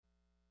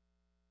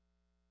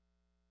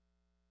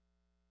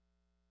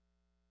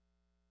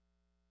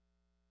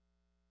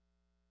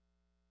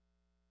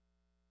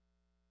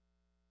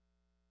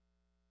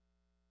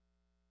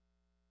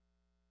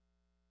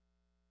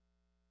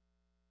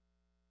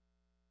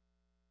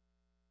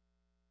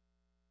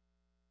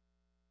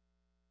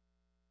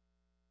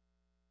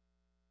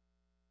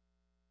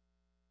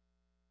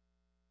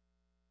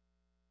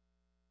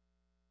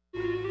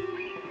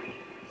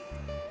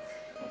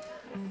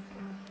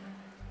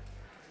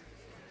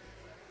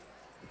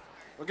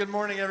Well, good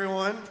morning,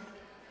 everyone.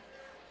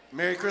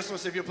 Merry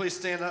Christmas. If you'll please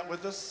stand up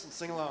with us and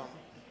sing along.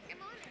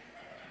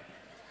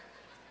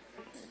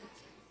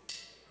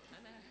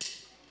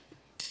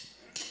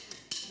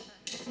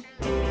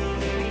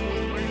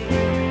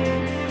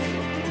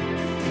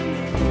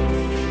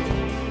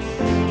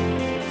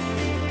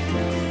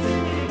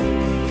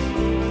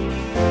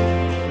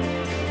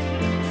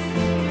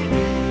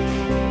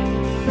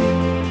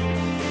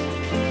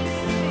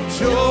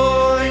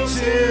 Joy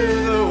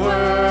to the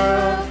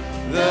world,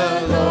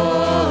 the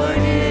Lord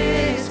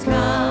is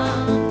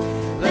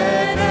come.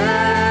 Let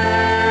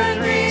earth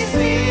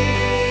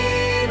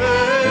receive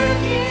her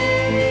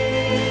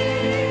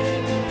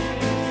King.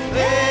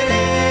 Let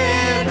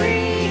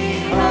every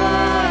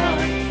heart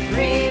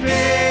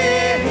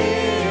prepare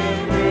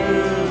Him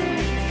room,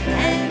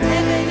 and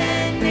heaven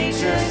and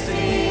nature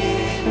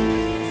sing,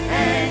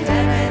 and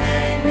heaven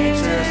and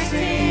nature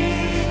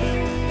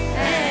sing,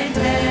 and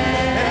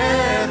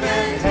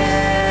heaven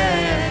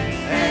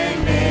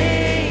and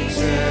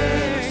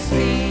nature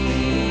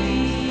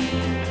sing.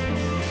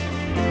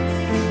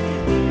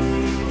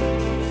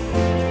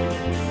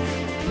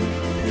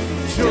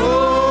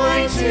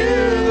 Joy to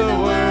the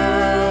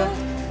world,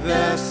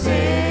 the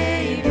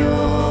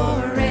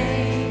Savior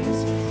reigns.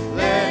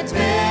 Let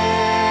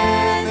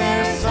men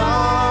their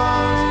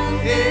song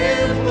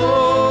implore,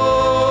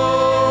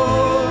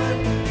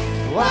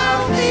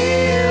 while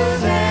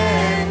fields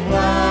and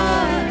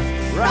floods,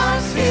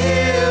 rocks,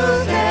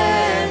 hills,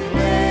 and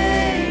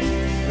plains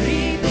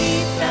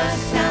repeat the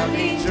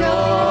sounding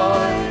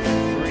joy,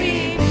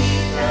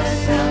 repeat the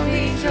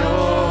sounding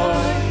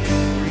joy,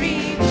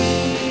 repeat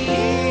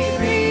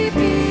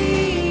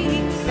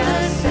the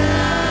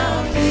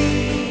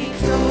sounding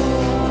joy.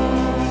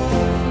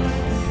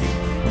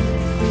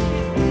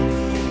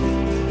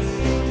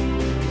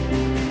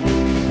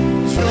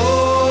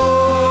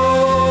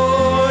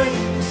 Joy,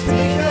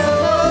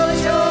 unspeakable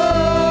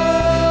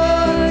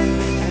joy,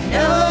 an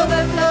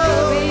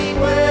overflowing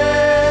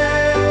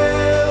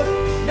well,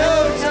 no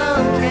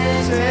tongue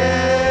can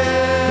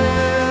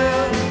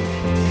tell.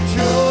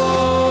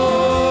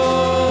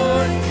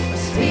 Joy,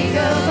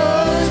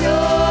 unspeakable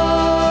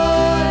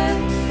joy,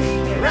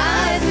 it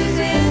rises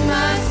in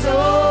my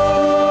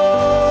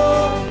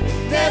soul,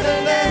 never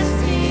lets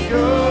me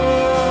go.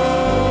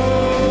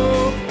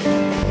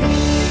 He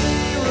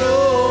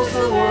rules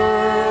the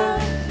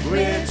world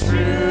with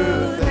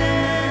truth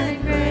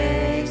and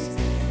grace,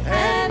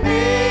 and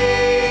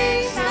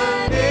makes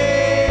the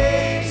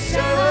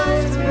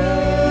nations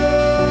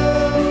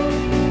through.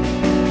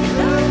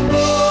 The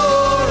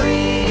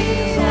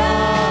glories of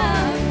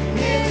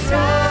His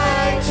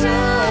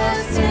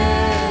righteousness,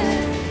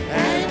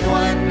 and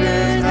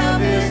wonders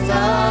of His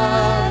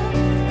love,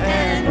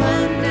 and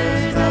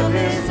wonders of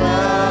His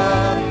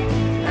love,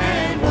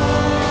 and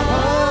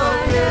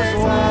wonders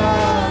of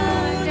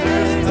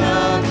His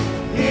love.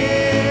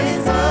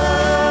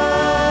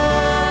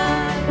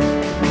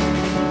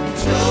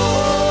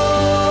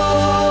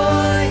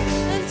 Joy,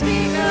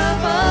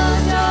 unspeakable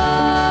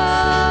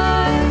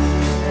joy,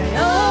 an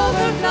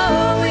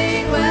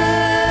overflowing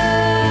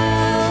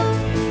well,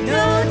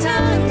 no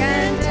tongue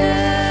can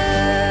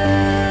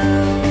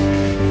tell.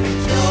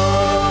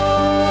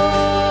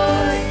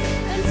 Joy,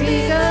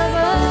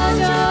 unspeakable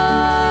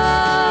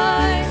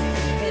joy,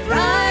 it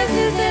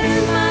rises in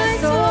my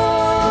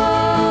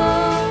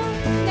soul,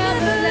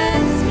 never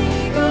lets me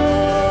go.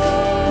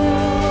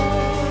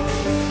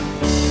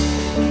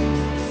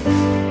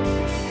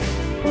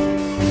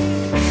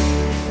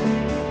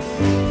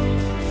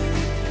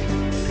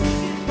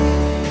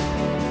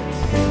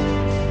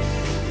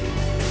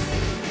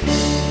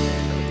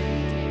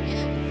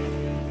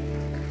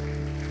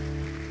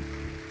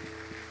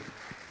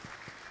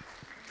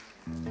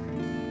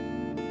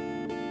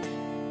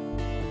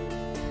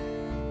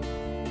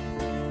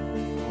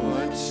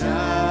 What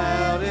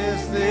child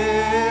is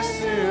this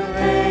who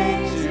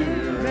laid to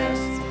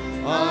rest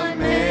on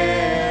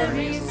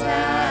Mary's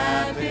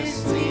lap is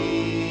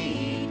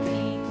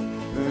sleeping,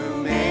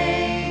 whom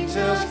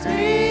angels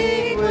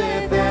greet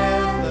with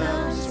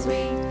anthems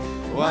sweet,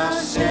 while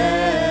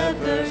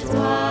shepherds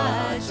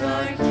watch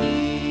are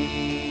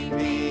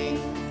keeping?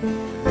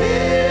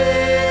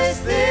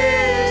 This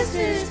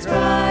is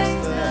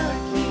Christ the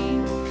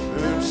King,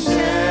 whom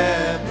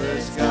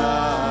shepherds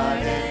guard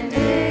and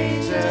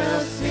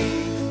angels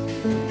sing.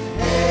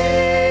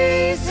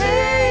 Haste,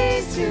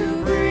 haste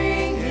to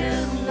bring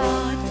Him,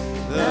 Lord,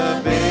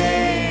 the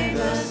babe,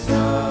 the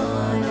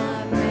Son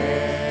of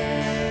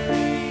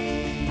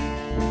Mary.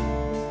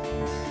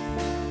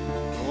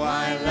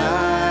 Why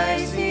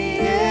lies He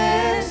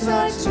in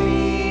such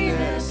sweet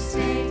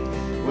estate,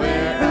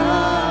 where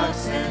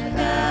ox and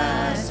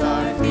ass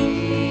are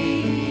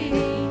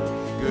feeding?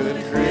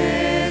 Good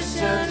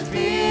Christians,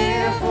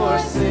 fear for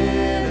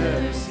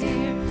sinners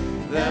here,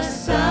 the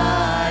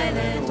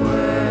silent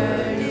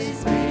word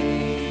is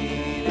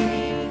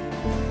pleading.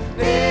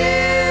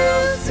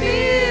 Nails,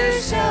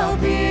 spears shall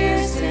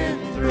pierce Him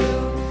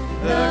through,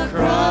 the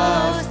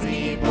cross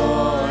be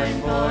borne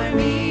for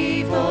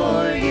me,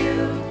 for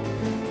you.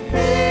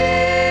 Hey,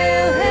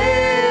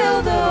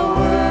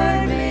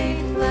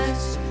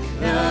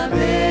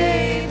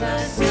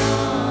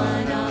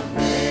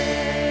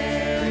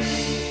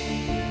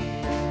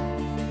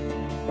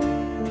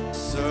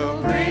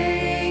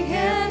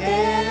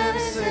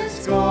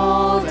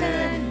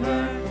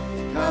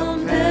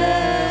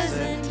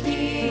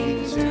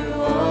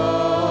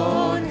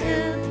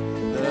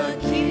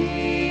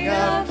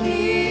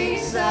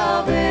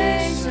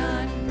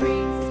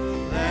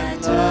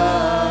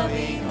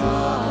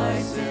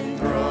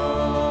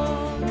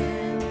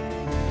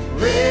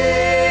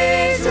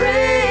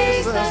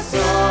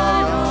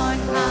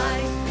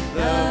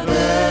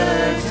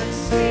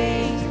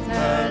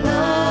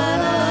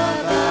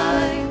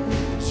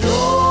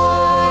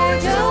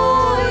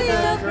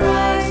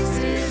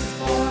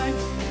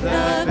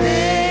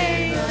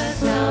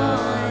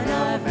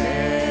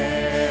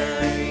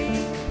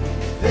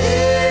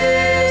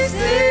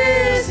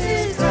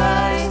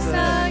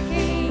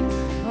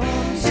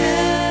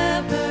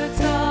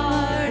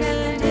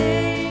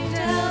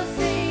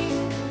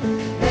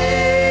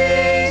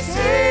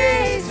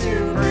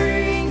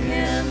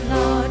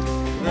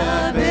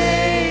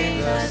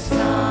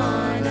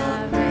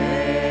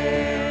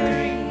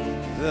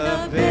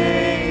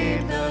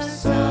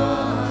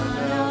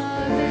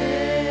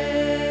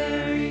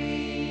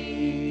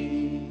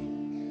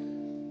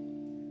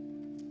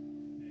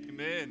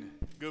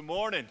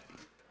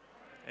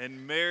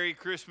 And Merry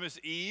Christmas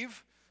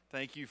Eve.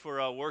 Thank you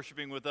for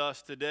worshiping with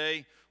us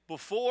today.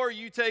 Before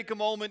you take a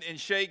moment and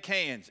shake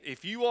hands,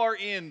 if you are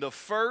in the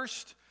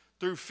 1st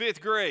through 5th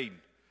grade,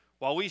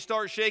 while we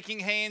start shaking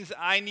hands,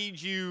 I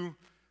need you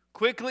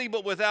quickly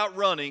but without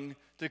running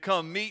to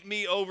come meet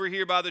me over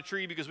here by the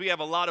tree because we have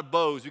a lot of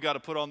bows we got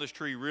to put on this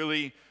tree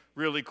really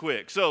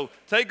quick. So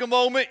take a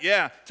moment,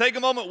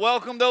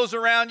 welcome those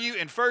around you,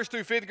 and 1st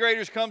through 5th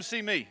graders, come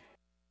see me.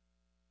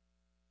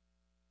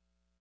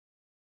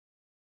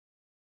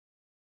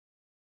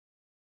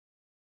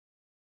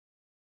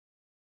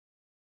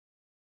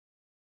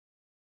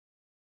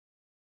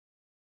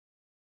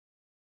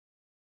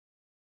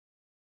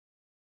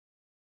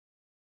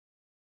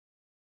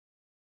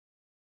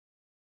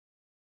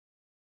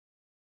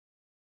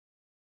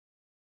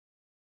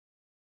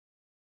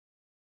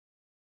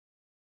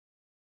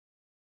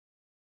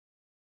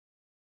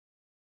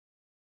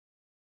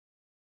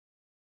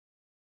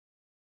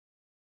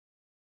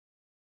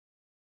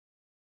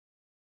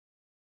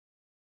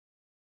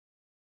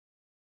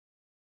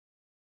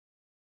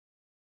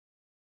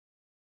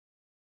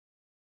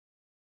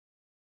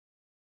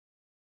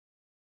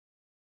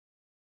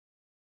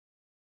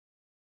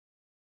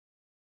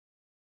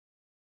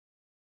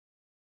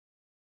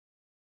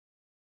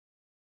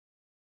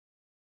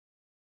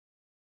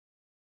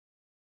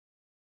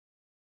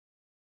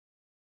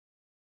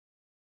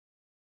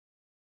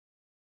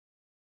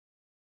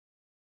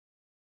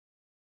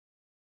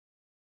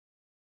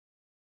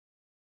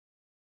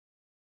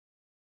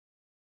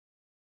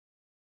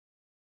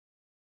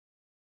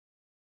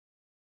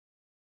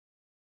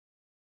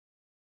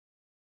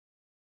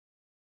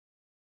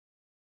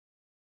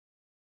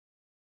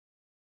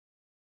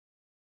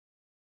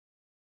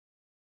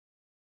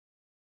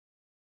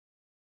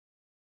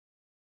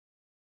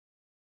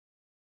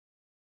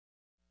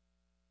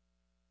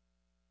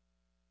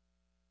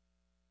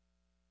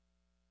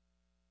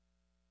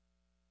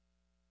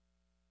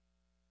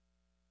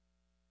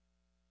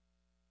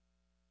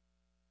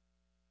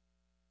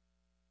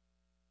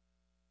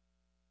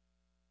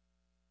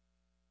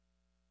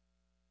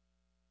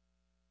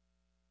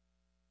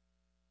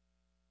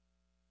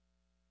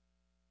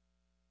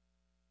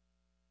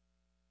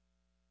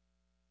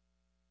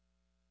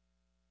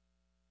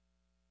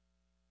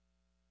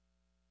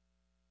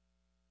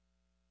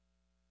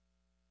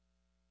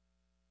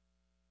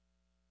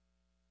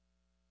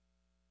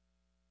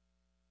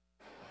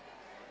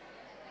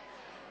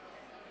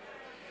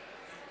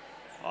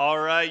 All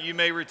right, you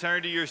may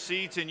return to your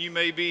seats and you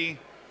may be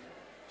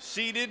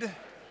seated.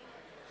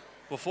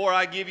 Before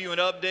I give you an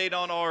update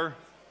on our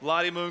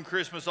Lottie Moon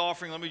Christmas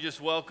offering, let me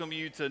just welcome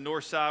you to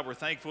Northside. We're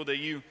thankful that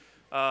you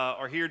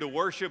are here to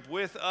worship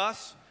with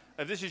us.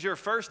 If this is your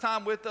first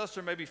time with us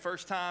or maybe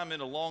first time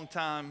in a long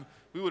time,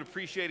 we would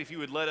appreciate if you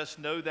would let us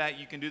know that.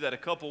 You can do that a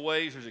couple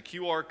ways. There's a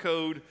QR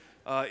code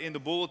in the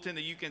bulletin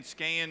that you can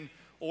scan,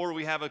 or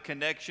we have a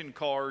connection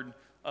card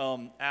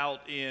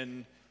out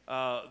in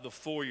the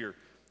foyer.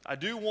 I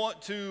do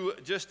want to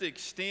just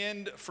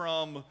extend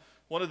from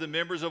one of the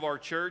members of our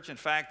church, in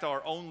fact,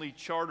 our only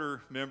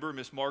charter member,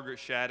 Miss Margaret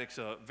Shaddix,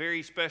 a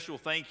very special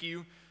thank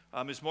you.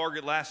 Miss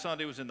Margaret last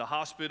Sunday was in the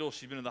hospital.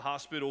 She's been in the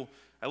hospital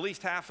at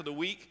least half of the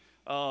week,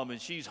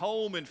 and she's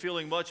home and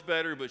feeling much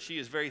better, but she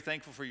is very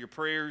thankful for your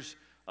prayers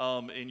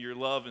and your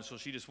love, and so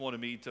she just wanted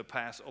me to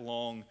pass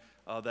along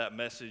that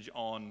message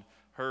on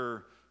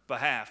her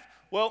behalf.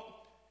 Well,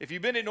 if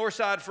you've been at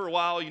Northside for a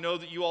while, you know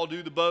that you all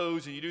do the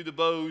bows, and you do the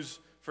bows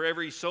for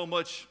every so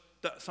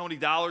many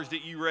dollars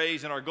that you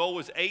raise, and our goal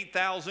was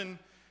 $8,000.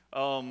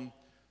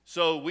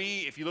 So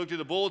if you looked at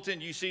the bulletin,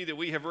 you see that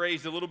we have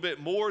raised a little bit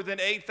more than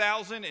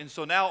 $8,000, and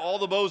so now all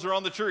the bows are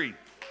on the tree.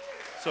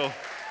 So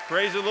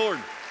praise the Lord.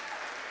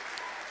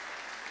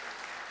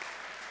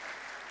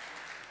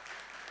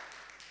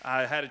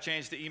 I had a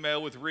chance to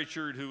email with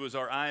Richard, who was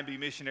our IMB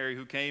missionary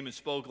who came and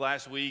spoke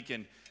last week,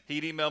 and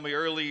he'd emailed me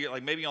early,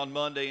 like maybe on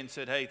Monday, and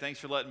said, hey,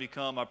 thanks for letting me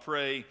come. I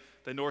pray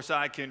that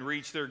Northside can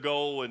reach their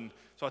goal. And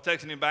so I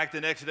texted him back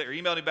the next day, or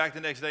emailed him back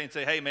the next day and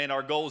say, hey, man,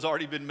 our goal's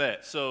already been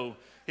met. So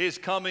his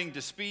coming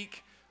to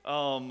speak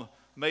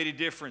made a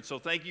difference. So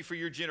thank you for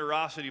your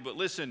generosity. But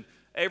listen,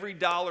 every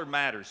dollar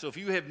matters. So if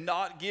you have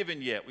not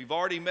given yet, we've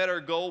already met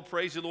our goal.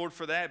 Praise the Lord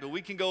for that. But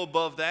we can go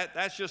above that.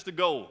 That's just a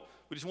goal.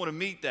 We just want to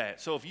meet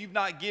that. So if you've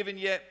not given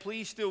yet,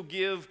 please still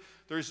give.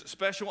 There's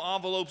special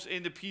envelopes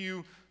in the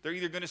pew. They're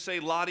either going to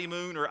say Lottie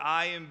Moon or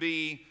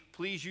IMB.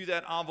 Please use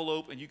that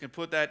envelope, and you can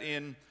put that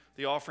in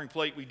the offering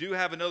plate. We do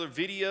have another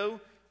video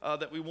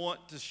that we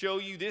want to show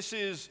you. This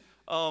is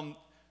an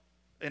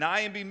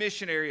IMB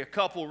missionary, a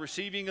couple,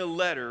 receiving a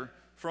letter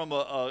from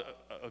a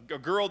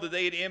girl that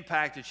they had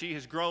impacted. She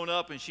has grown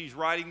up, and she's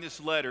writing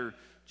this letter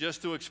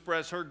just to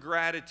express her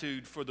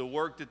gratitude for the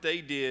work that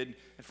they did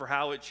and for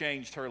how it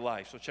changed her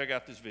life. So check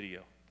out this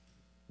video.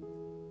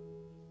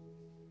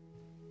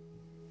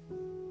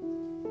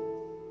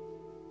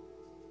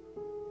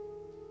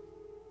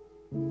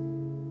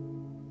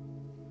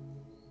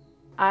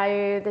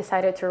 I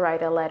decided to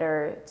write a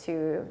letter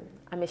to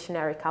a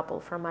missionary couple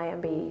from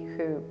IMB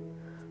who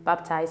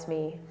baptized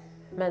me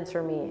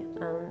mentor me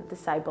and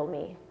disciple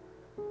me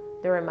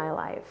during my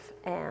life.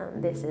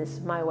 And this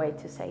is my way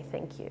to say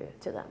thank you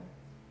to them.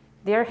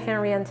 Dear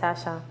Henry and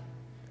Tasha,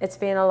 it's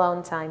been a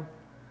long time.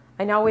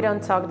 I know we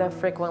don't talk that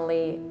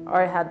frequently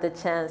or had the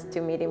chance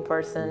to meet in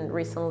person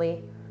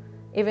recently,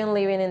 even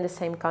living in the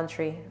same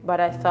country, but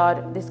I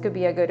thought this could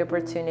be a good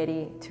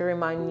opportunity to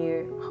remind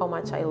you how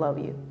much I love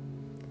you.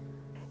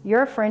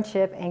 Your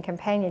friendship and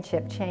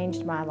companionship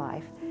changed my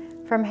life.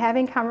 From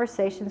having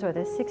conversations with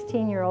a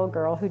 16-year-old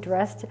girl who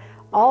dressed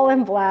all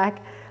in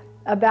black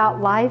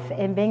about life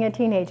and being a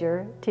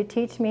teenager, to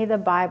teach me the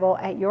Bible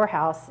at your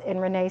house in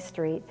Renee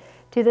Street,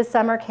 to the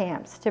summer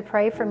camps, to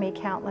pray for me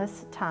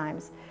countless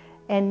times,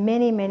 and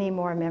many, many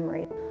more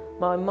memories.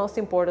 But most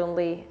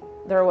importantly,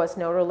 there was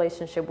no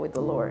relationship with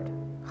the Lord.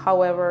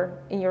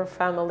 However, in your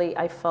family,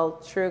 I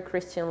felt true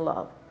Christian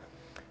love.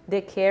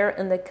 The care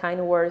and the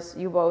kind words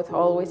you both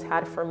always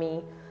had for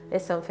me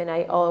is something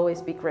I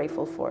always be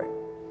grateful for.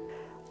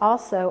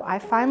 Also, I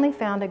finally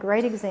found a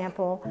great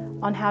example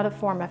on how to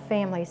form a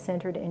family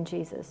centered in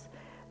Jesus.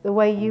 The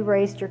way you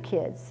raised your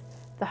kids,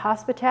 the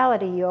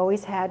hospitality you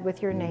always had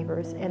with your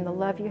neighbors, and the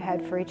love you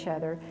had for each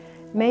other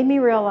made me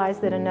realize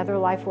that another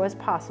life was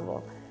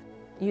possible.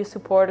 You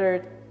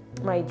supported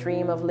my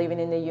dream of living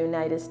in the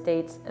United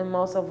States, and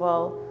most of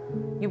all,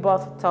 you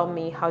both taught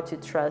me how to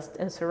trust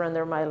and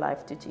surrender my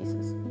life to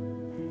Jesus.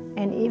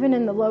 And even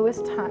in the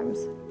lowest times,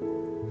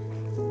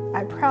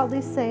 I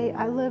proudly say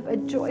I live a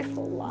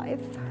joyful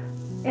life,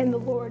 and the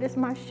Lord is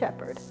my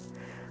shepherd.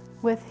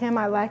 With him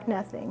I lack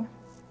nothing.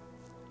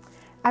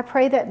 I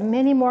pray that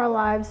many more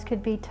lives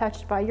could be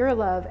touched by your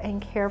love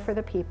and care for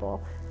the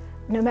people.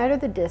 No matter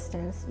the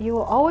distance, you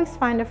will always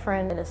find a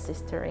friend And a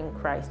sister in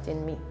Christ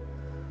in me.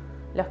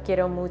 Los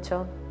quiero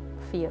mucho,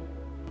 Fio.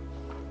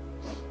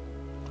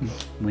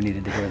 We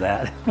needed to hear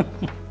that.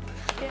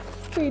 Yes,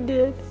 we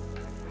did.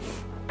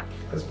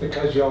 That's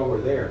because y'all were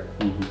there.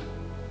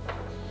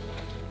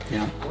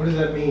 Yeah. What does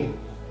that mean?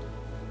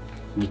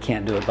 You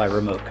can't do it by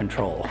remote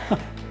control.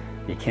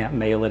 You can't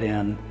mail it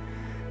in.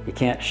 You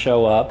can't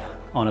show up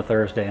on a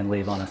Thursday and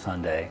leave on a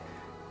Sunday.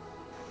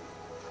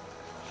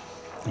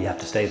 You have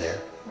to stay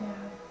there.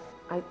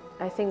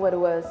 I think what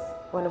was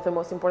one of the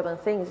most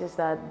important things is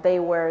that they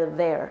were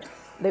there.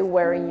 They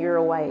were in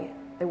Uruguay.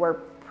 They were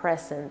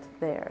present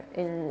there.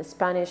 In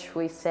Spanish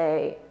we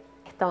say,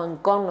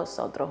 estaban con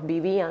nosotros,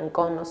 vivían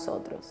con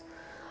nosotros.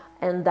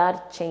 And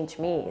that changed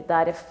me.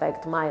 That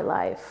affected my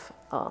life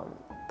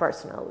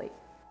personally.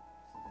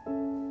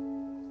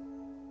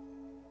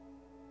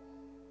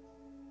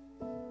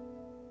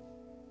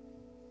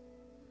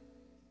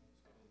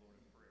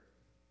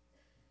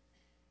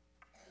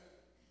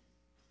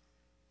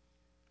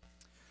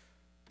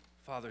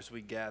 Father, as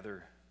we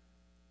gather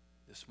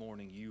this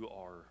morning, you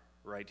are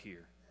right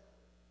here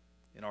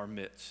in our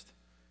midst.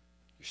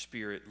 Your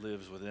Spirit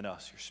lives within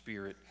us. Your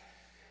Spirit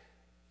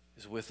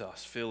is with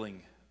us,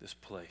 filling this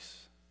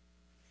place.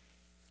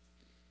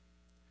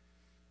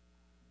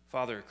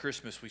 Father, at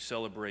Christmas we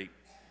celebrate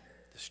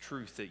this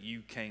truth that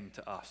you came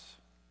to us,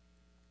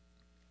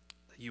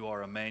 that you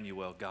are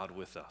Emmanuel, God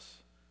with us,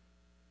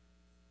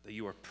 that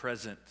you are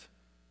present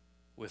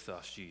with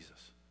us,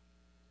 Jesus.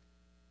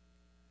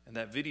 And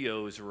that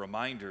video is a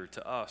reminder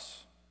to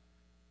us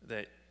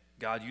that,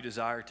 God, you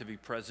desire to be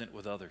present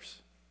with others.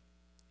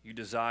 You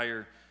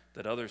desire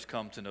that others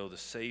come to know the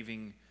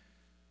saving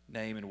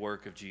name and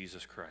work of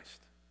Jesus Christ.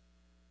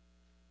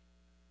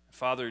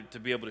 Father, to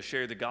be able to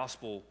share the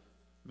gospel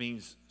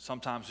means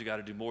sometimes we got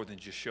to do more than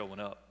just showing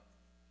up.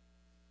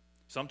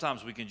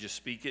 Sometimes we can just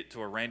speak it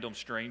to a random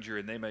stranger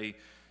and they may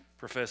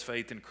profess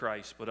faith in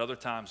Christ, but other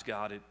times,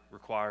 God, it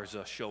requires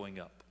us showing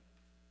up.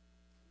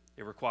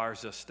 It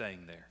requires us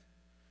staying there.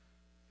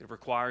 It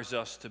requires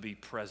us to be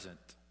present,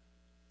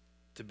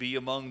 to be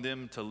among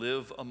them, to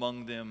live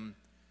among them,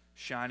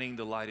 shining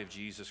the light of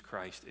Jesus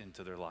Christ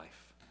into their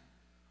life.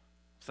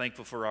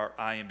 Thankful for our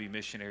IMB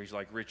missionaries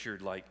like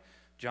Richard, like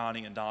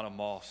Johnny and Donna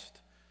Most,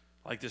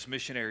 like this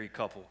missionary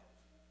couple.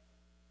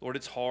 Lord,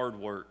 it's hard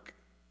work.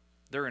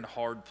 They're in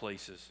hard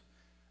places.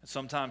 And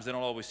sometimes they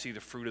don't always see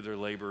the fruit of their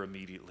labor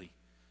immediately.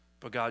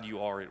 But God, you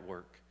are at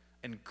work.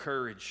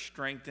 Encourage,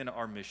 strengthen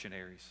our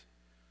missionaries.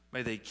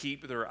 May they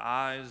keep their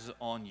eyes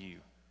on you.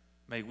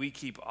 May we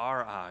keep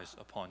our eyes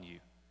upon you.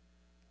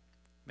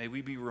 May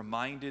we be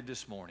reminded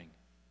this morning,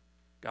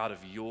 God,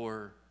 of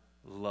your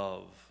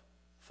love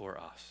for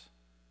us.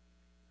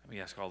 Let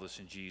me ask all this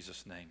in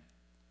Jesus' name.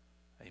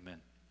 Amen.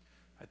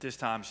 At this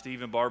time,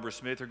 Steve and Barbara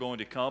Smith are going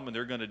to come and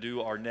they're going to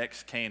do our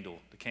next candle,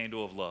 the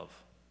candle of love.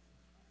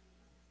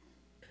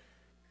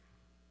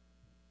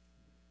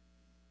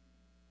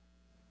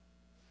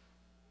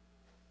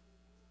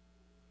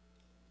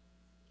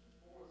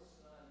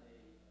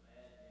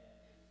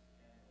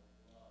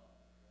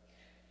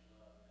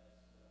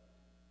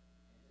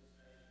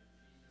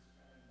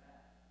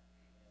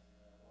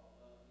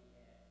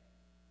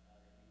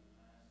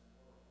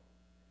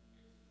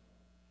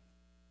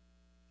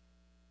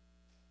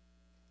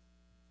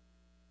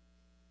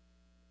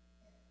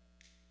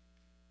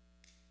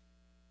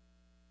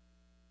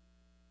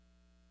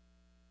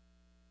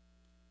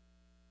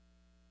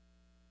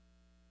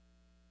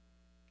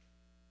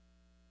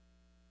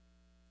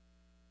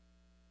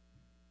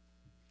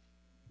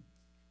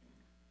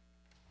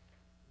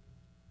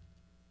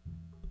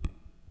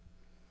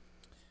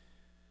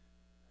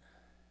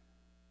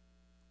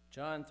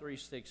 John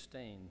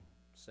 3:16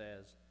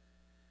 says,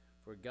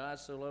 "For God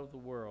so loved the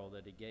world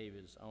that he gave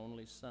his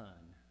only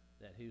Son,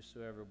 that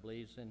whosoever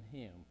believes in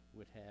him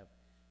would have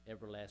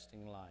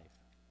everlasting life."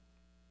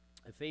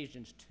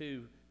 Ephesians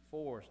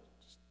 2:4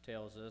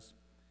 tells us,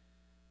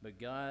 "But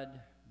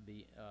God,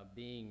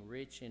 being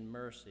rich in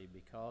mercy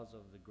because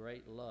of the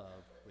great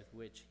love with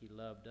which he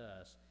loved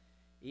us,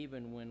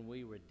 even when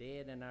we were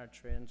dead in our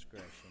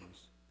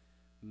transgressions,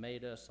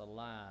 made us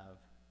alive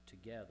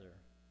together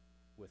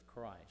with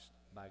Christ.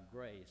 By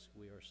grace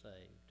we are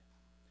saved."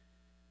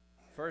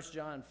 1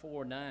 John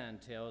 4:9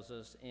 tells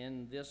us,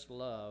 "In this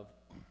love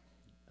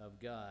of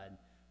God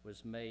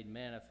was made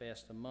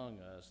manifest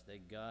among us,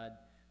 that God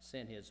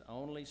sent his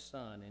only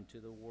Son into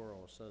the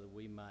world so that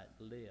we might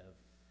live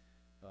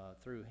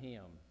through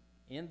him.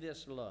 In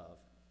this love,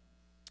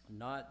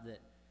 not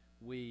that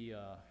we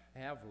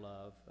have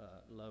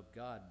loved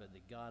God, but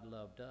that God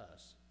loved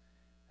us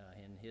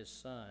and his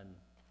Son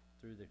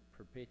through the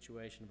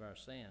perpetuation of our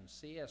sins."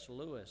 C.S.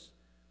 Lewis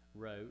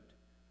wrote,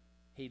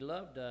 "He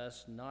loved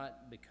us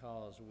not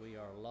because we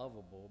are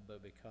lovable,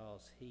 but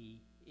because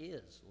he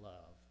is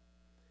love.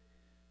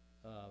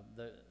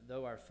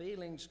 Though our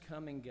feelings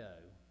come and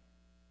go,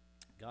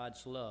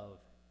 God's love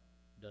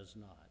does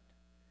not."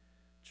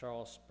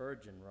 Charles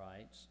Spurgeon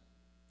writes,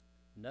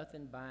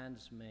 "Nothing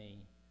binds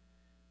me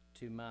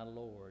to my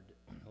Lord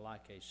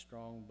like a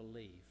strong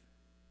belief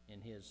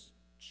in his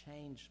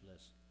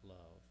changeless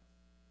love."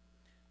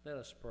 Let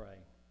us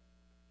pray.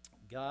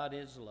 God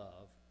is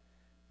love.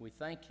 We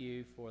thank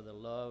you for the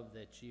love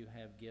that you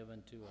have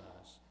given to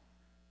us.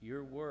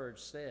 Your word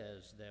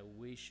says that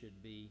we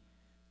should be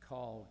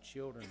called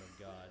children of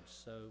God,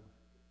 so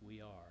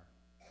we are.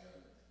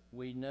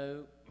 We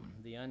know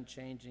the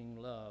unchanging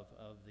love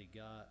of the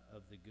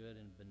good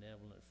and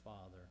benevolent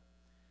Father.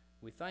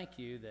 We thank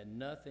you that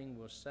nothing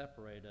will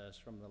separate us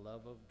from the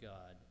love of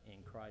God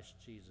in Christ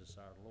Jesus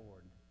our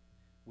Lord.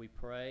 We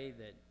pray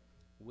that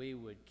we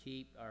would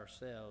keep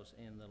ourselves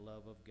in the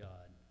love of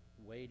God,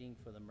 waiting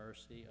for the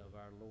mercy of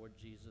our Lord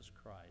Jesus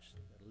Christ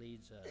that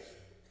leads us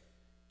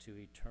to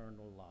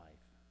eternal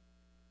life.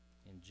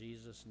 In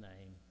Jesus'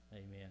 name,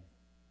 amen.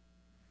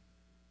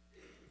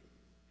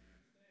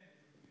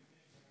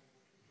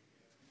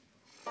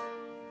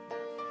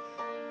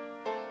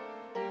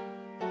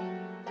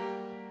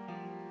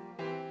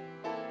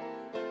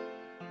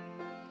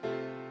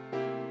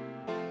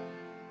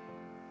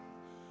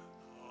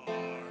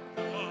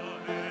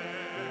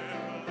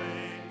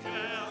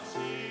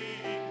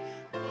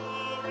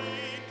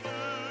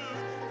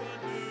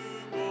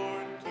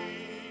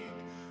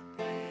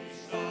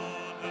 Peace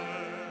on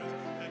earth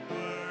and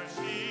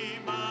mercy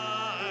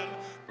mild,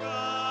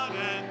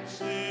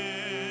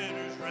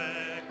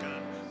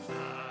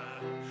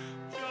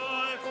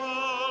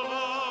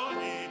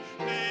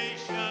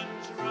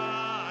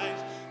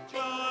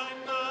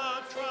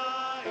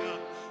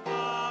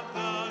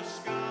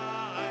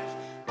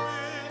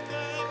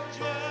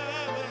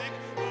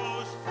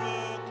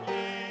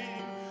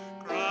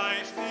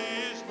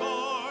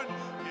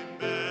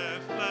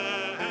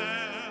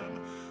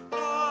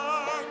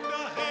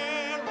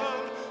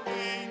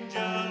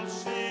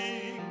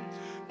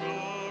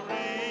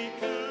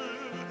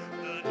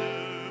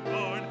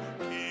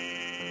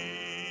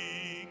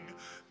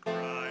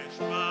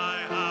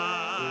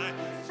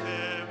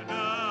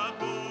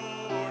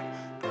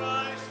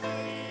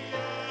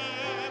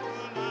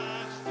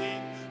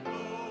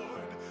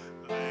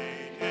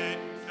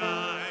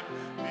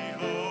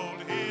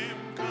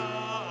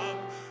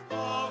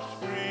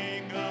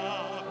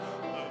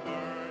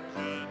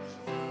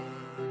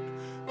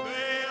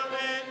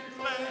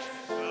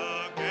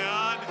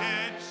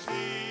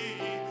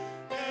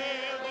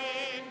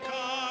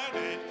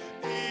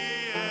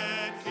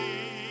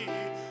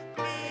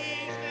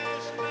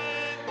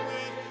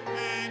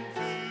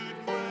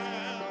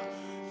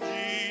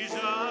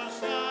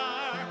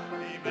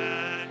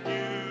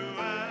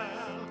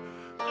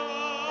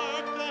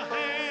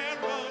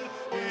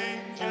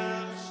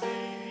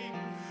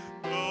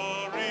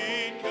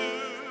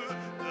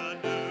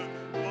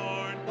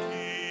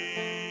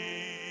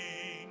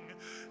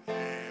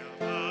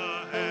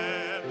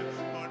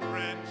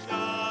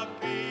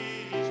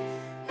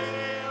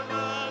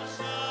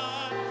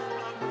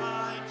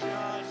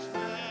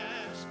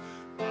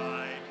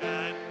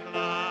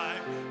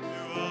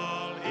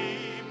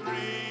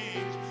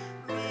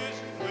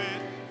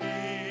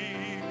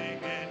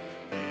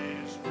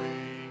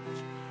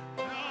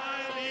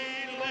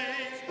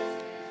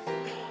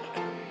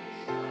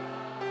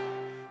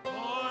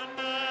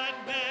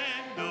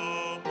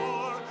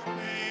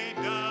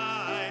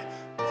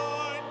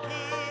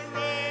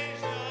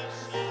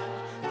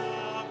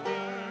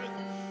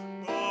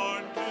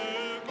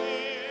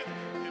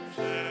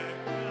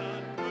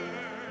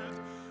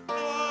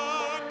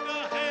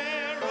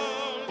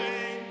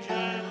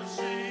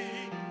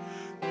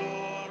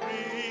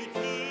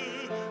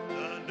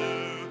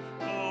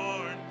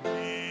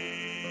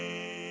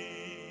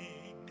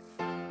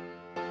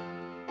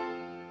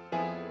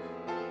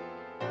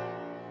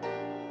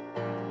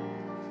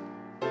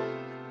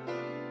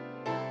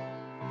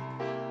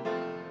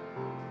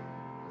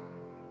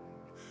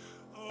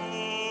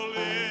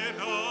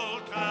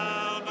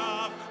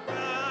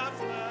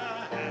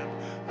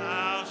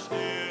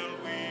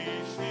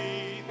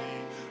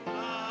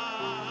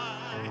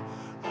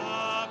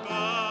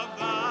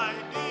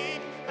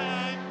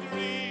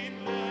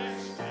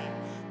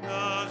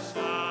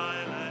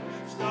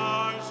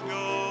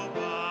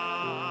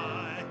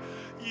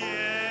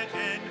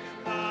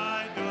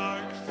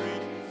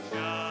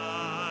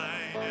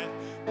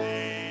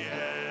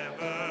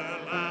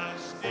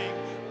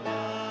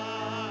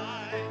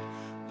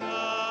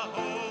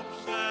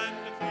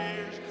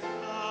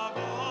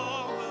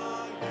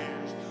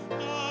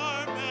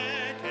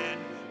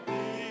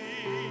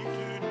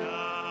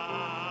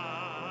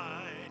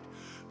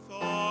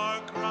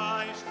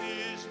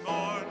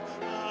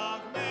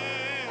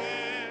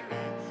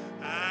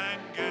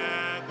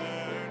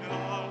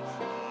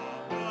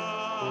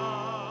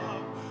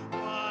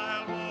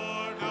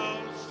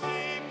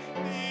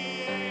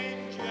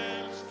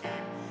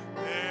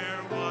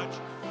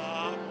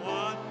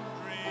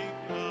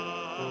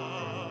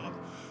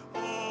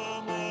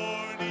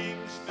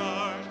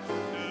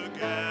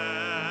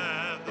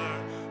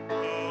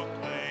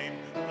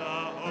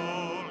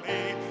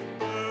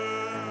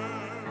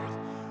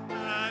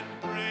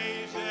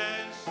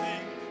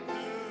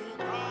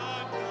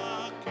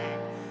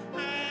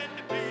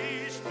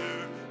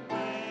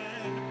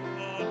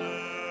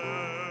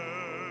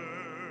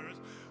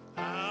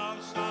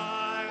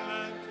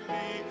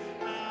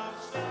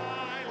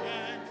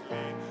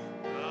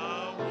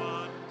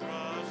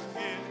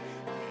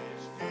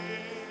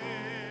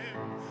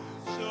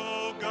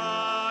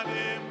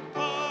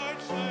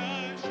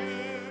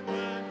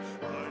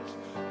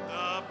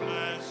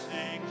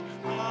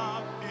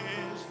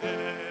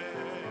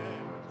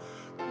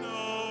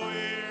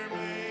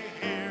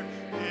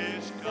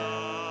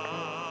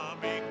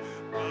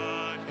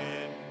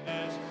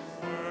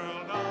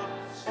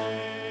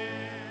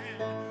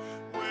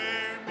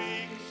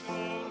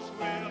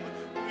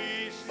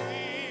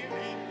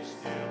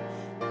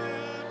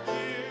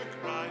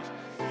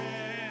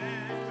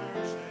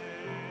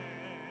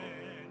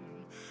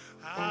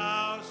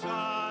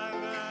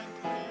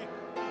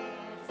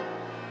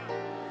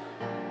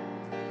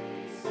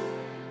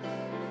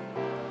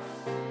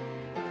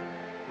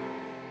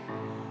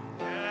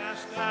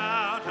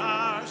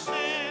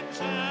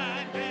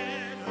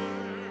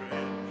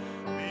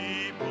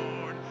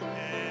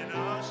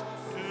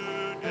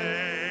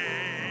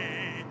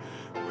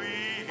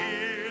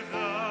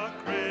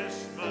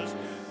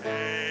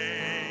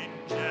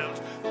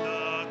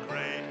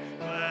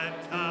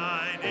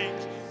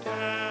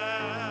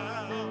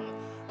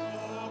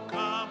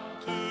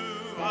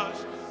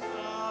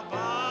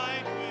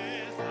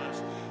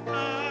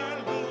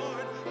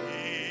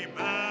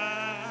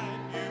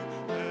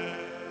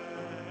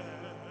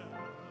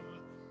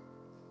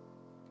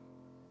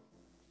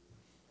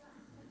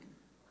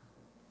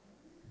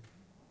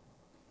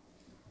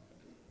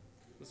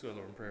 Let's go,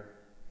 Lord, in prayer.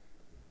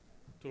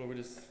 So, Lord, we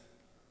just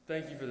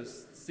thank you for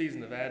this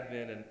season of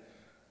Advent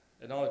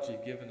and all that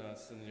you've given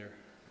us and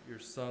your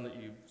Son that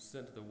you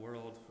sent to the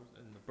world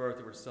and the birth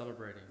that we're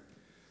celebrating.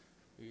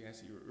 We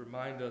ask you to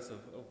remind us of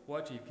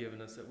what you've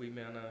given us that we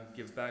may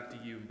give back to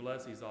you and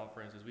bless these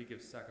offerings as we give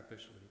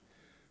sacrificially.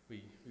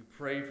 We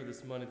pray for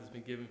this money that's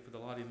been given for the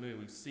Lottie Moon.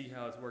 We see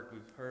how it's worked.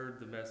 We've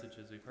heard the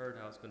messages. We've heard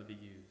how it's going to be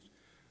used.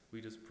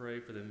 We just pray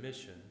for the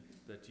mission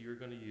that you're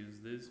going to use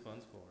these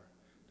funds for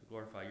to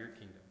glorify your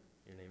kingdom.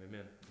 In your name,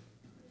 amen.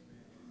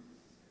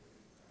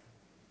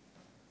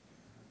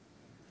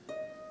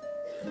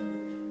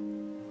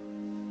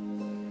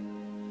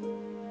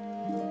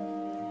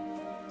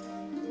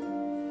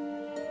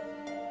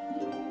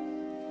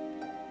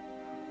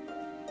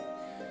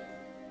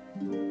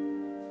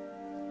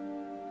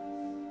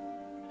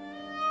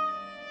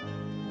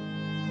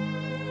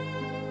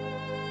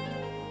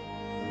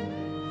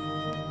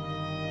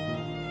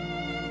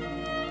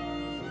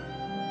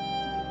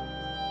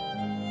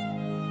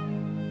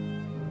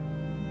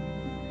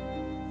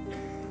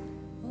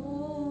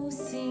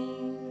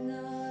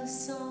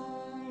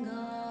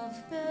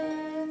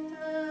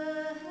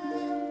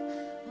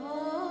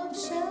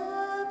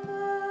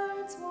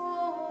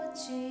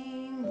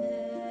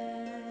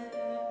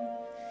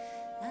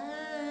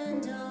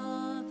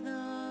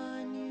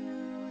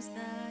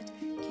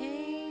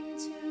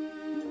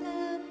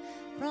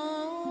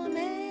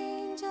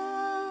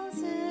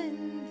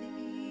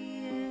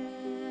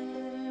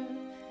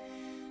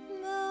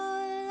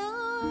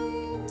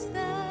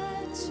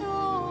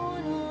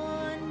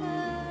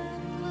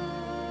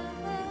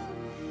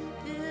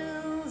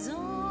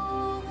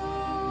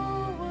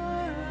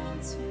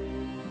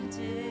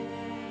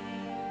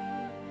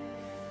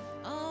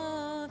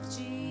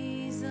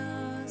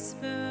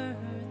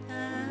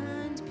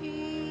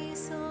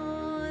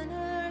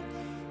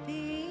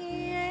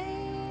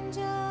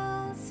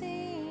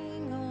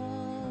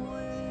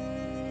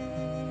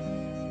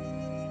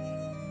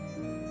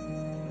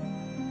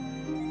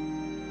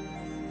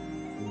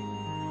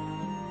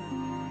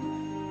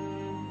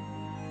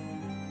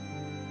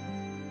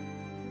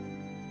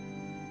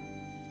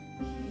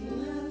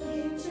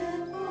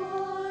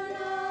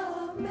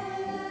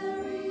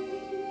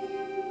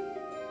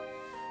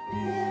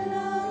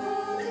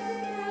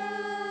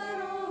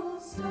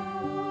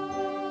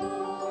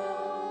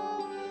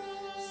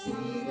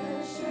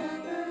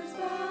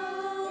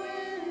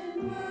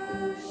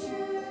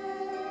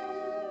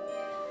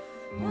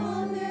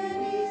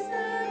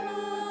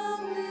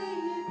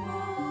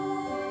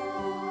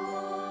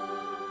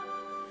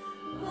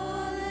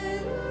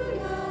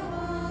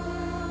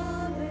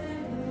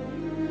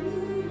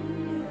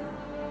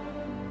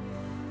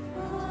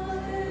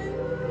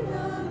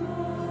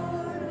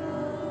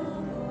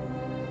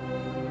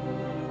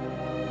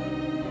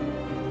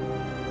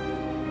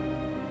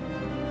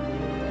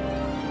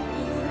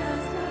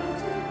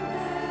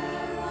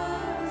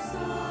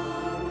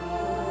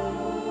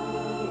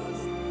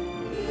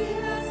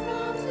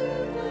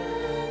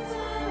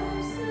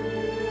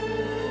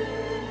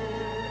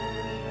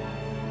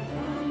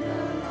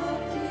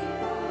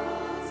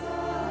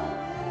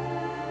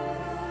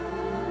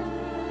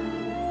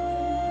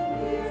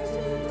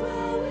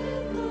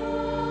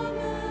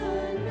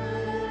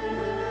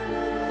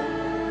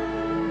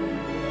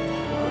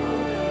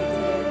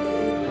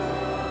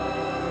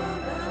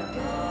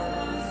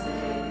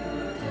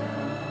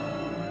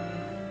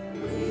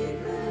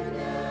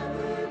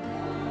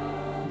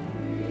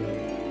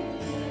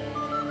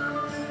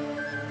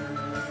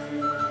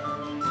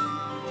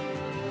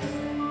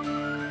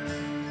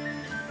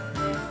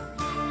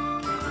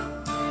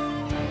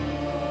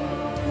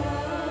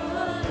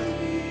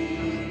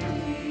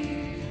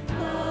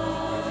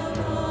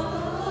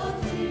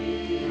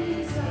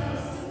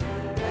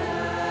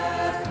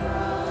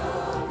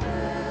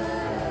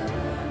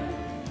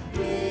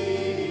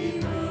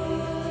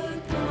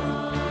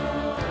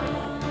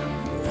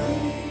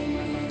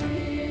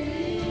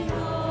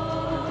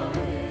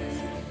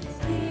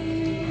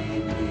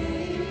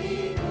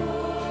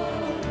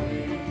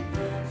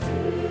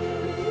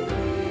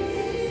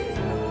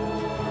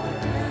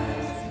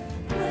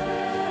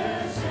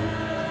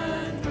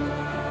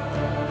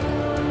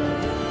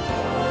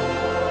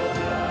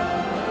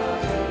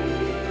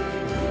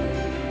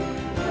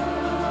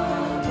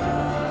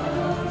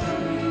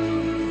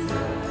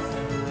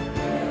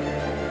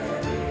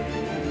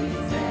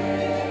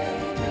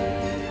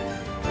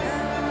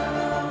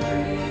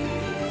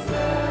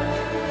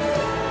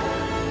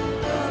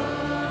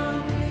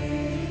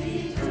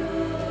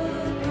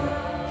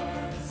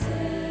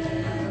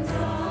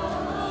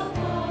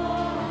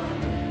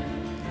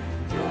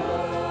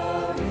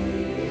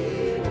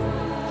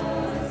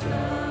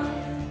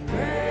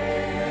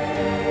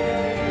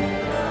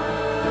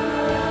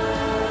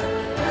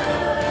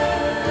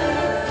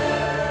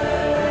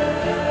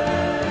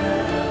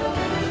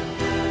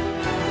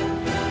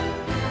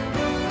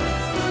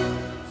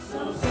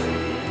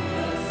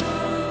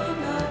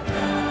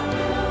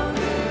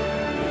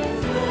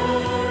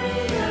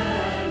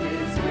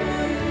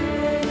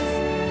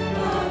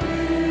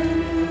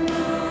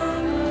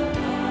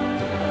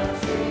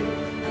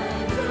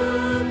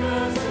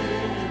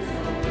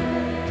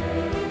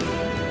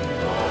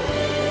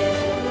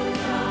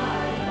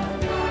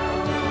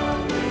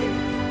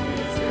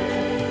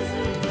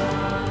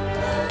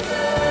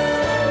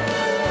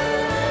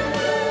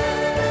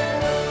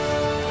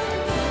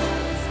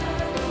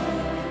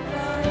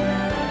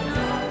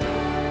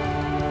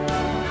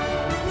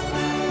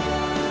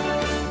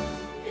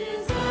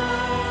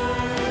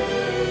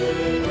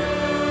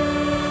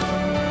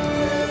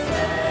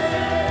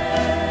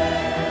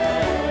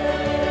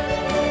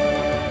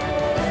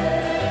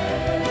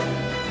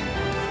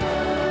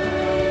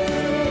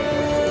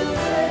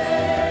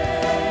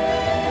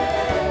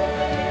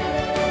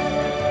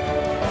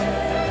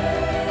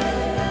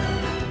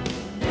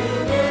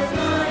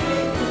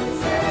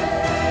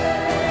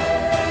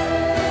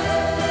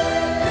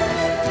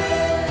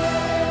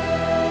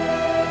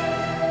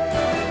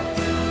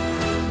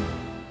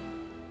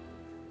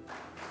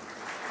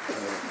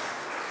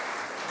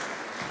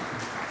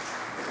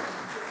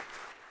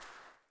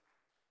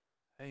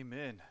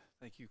 Amen.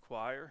 Thank you,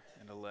 choir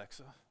and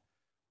Alexa.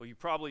 Well, you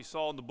probably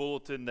saw in the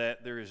bulletin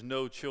that there is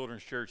no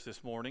children's church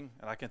this morning,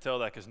 and I can tell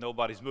that because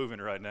nobody's moving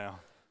right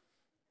now.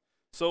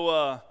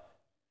 So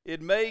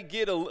it may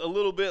get a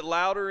little bit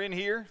louder in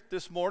here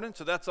this morning,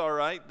 so that's all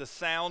right. The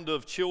sound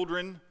of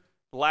children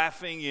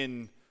laughing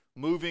and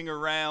moving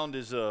around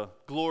is a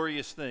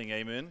glorious thing,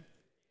 amen?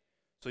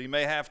 So you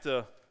may have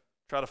to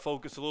try to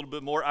focus a little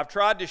bit more. I've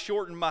tried to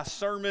shorten my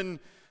sermon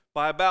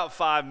by about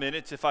 5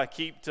 minutes if I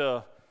keep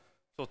to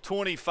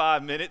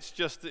 25 minutes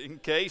just in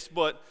case,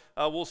 but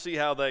we'll see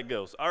how that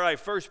goes. All right,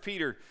 1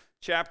 Peter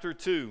chapter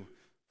 2.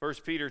 1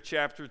 Peter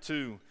chapter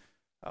 2.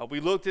 We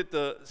looked at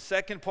the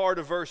second part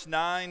of verse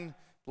 9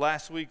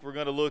 last week. We're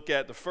going to look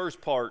at the first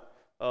part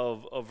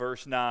of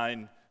verse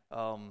 9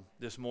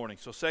 this morning.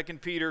 So 2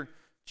 Peter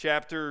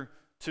chapter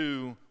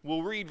 2.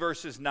 We'll read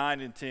verses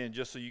 9 and 10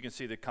 just so you can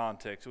see the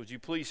context. Would you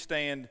please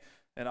stand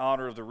in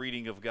honor of the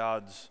reading of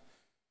God's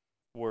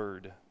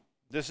word?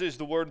 This is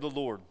the word of the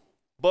Lord.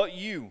 But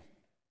you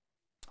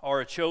are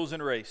a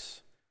chosen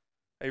race,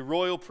 a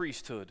royal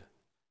priesthood,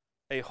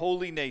 a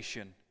holy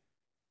nation,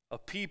 a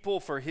people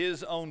for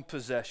his own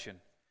possession,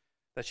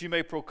 that you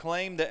may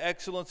proclaim the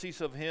excellencies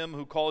of him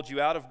who called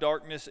you out of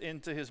darkness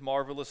into his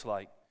marvelous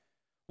light.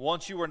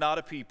 Once you were not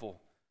a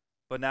people,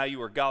 but now you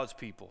are God's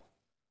people.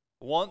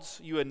 Once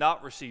you had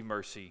not received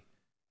mercy,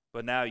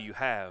 but now you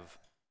have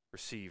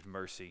received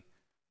mercy.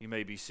 You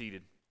may be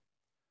seated.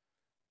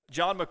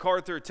 John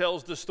MacArthur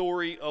tells the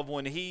story of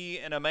when he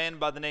and a man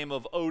by the name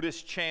of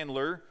Otis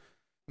Chandler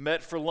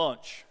met for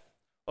lunch.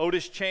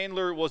 Otis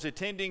Chandler was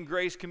attending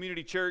Grace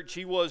Community Church.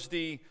 He was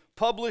the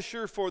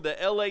publisher for the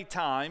LA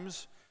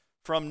Times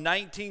from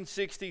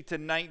 1960 to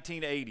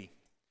 1980.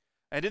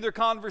 And in their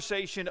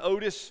conversation,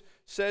 Otis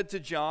said to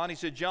John, he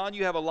said, "John,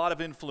 you have a lot of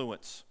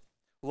influence.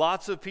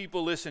 Lots of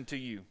people listen to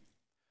you.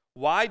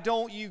 Why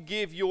don't you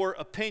give your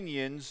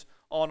opinions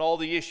on all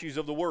the issues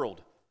of the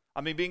world? I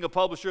mean, being a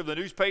publisher of the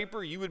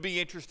newspaper, you would be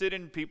interested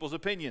in people's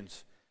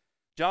opinions."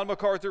 John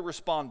MacArthur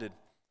responded,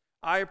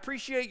 "I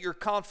appreciate your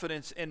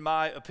confidence in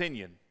my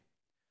opinion,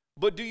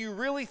 but do you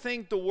really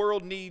think the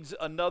world needs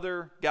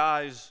another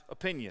guy's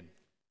opinion?"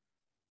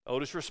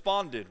 Otis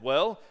responded,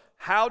 "Well,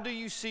 how do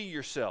you see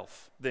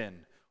yourself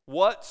then?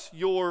 What's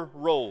your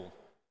role?"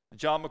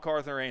 John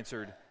MacArthur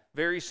answered,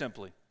 very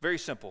simply, very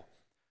simple.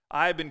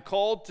 "I have been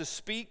called to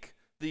speak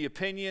the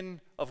opinion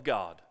of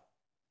God.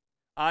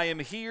 I am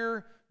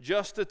here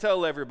just to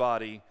tell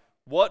everybody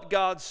what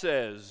God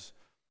says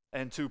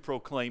and to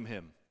proclaim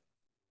him."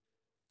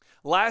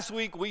 Last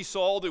week we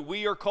saw that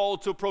we are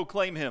called to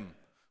proclaim him.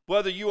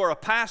 Whether you are a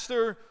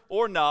pastor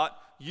or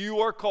not, you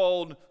are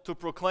called to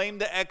proclaim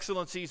the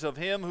excellencies of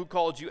him who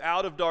called you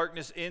out of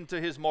darkness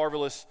into his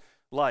marvelous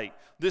light.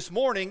 This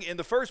morning, in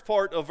the first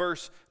part of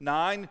verse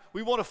 9,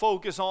 we want to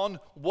focus on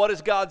what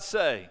does God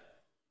say?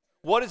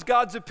 What is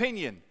God's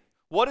opinion?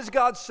 What does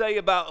God say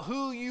about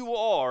who you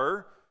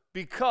are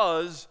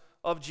because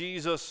of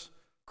Jesus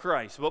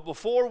Christ? But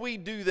before we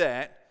do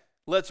that,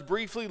 let's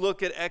briefly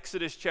look at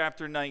Exodus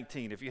chapter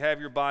 19. If you have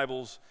your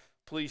Bibles,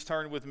 please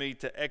turn with me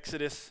to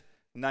Exodus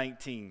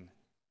 19.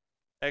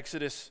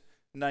 Exodus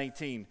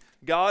 19.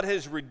 God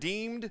has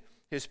redeemed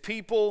his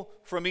people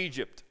from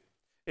Egypt.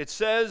 It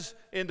says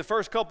in the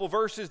first couple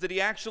verses that he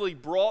actually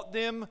brought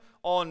them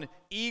on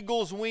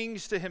eagle's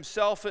wings to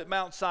himself at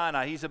Mount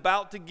Sinai. He's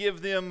about to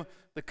give them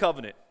the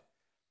covenant.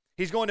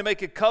 He's going to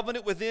make a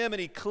covenant with them, and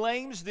he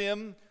claims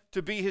them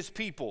to be his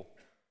people.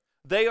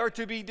 They are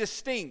to be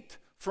distinct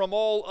from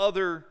all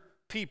other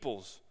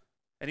peoples.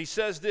 And he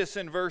says this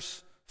in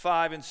verse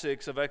 5 and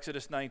 6 of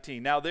Exodus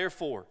 19. "Now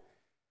therefore,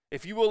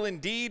 if you will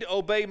indeed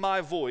obey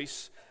my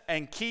voice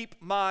and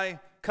keep my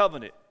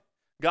covenant."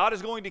 God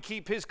is going to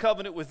keep his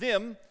covenant with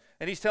them,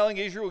 and he's telling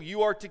Israel,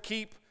 you are to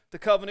keep the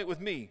covenant with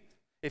me.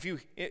 If you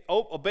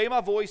obey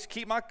my voice,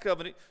 keep my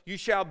covenant, you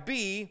shall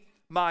be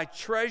my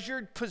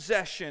treasured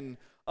possession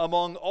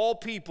among all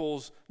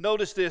peoples.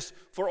 Notice this,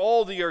 for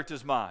all the earth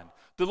is mine.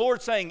 The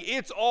Lord saying,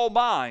 it's all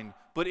mine,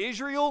 but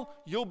Israel,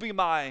 you'll be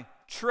my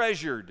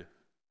treasured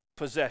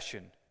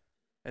possession.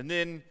 And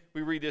then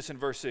we read this in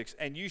verse 6,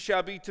 "And you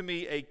shall be to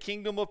me a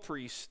kingdom of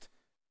priests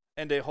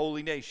and a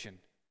holy nation.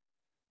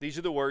 These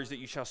are the words that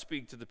you shall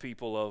speak to the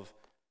people of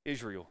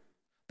Israel."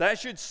 That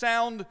should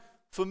sound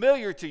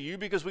familiar to you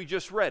because we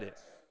just read it.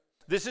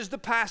 This is the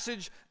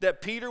passage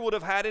that Peter would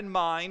have had in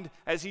mind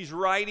as he's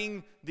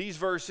writing these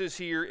verses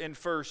here in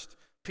 1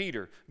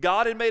 Peter.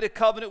 God had made a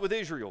covenant with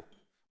Israel,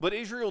 but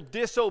Israel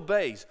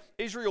disobeys.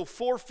 Israel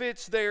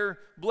forfeits their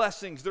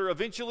blessings. They're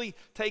eventually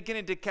taken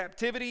into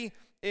captivity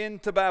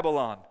into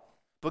Babylon.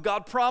 But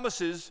God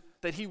promises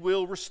that he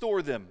will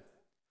restore them.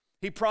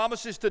 He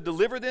promises to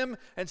deliver them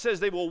and says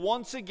they will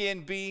once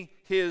again be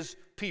his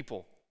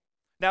people.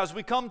 Now, as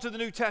we come to the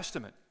New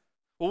Testament,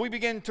 what we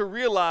begin to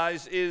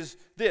realize is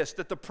this,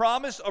 that the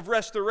promise of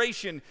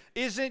restoration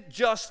isn't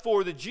just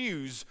for the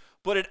Jews,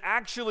 but it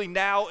actually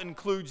now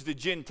includes the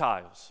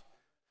Gentiles.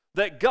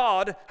 That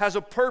God has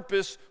a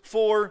purpose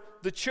for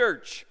the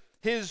church,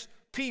 his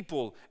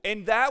people.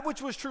 And that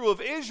which was true of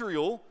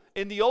Israel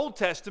in the Old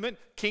Testament,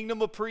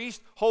 kingdom of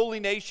priests, holy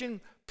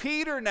nation,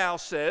 Peter now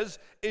says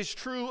is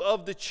true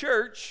of the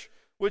church,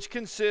 which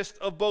consists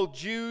of both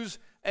Jews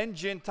and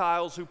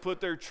Gentiles who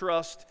put their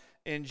trust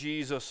in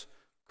Jesus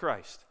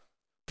Christ.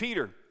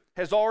 Peter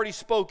has already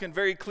spoken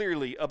very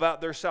clearly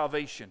about their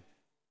salvation,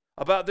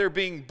 about their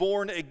being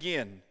born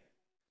again.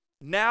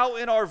 Now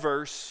in our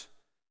verse,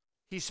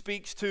 he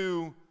speaks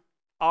to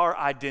our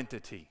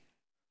identity.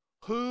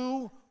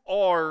 Who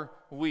are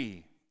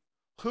we?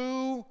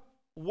 Who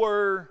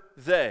were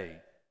they?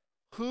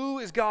 Who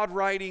is God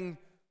writing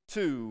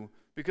to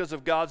because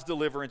of God's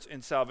deliverance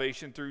and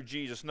salvation through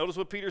Jesus? Notice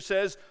what Peter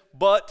says,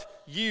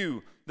 but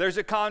you. There's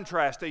a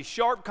contrast, a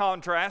sharp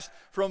contrast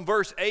from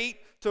verse 8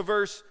 to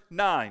verse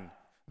 9.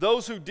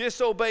 Those who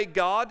disobey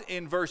God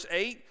in verse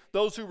 8,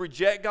 those who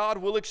reject God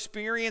will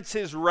experience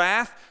his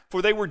wrath,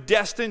 for they were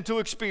destined to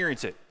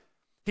experience it.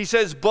 He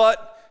says,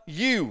 but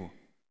you.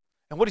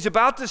 And what he's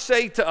about to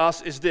say to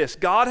us is this: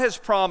 God has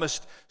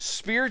promised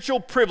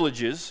spiritual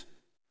privileges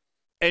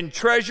and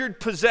treasured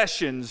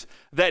possessions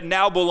that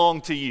now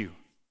belong to you.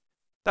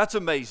 That's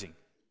amazing.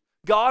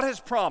 God has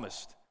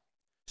promised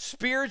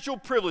spiritual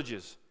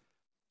privileges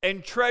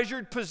and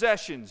treasured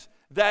possessions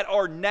that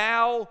are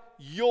now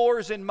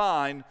yours and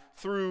mine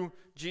through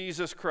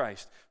Jesus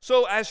Christ.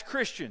 So as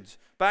Christians,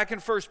 back in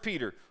 1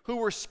 Peter, who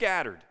were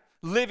scattered,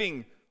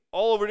 living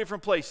all over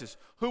different places,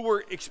 who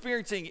were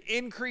experiencing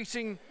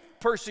increasing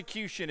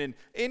persecution and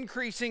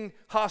increasing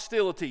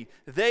hostility,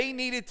 they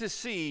needed to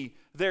see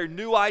their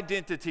new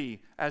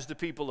identity as the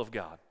people of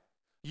God.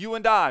 You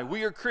and I,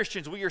 we are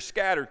Christians. We are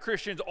scattered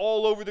Christians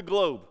all over the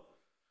globe.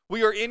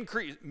 We are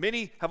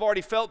many have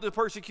already felt the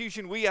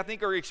persecution. We, I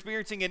think, are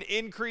experiencing an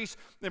increase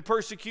in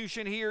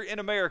persecution here in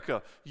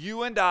America.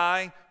 You and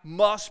I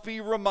must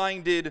be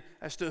reminded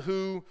as to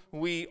who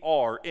we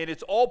are. And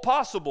it's all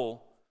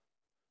possible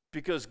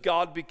because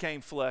God became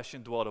flesh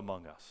and dwelt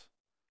among us.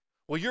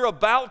 What you're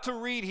about to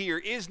read here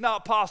is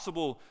not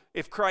possible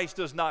if Christ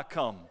does not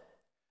come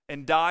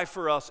and die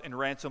for us and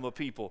ransom a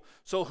people.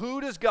 So who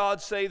does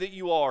God say that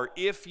you are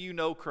if you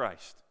know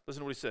Christ?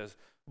 Listen to what he says.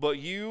 But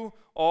you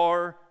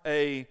are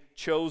a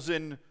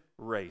chosen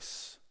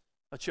race.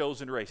 A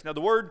chosen race. Now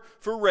the word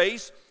for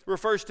race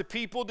refers to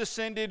people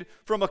descended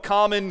from a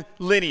common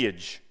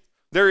lineage.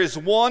 There is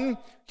one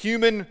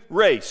human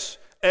race.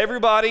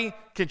 Everybody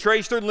can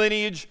trace their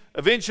lineage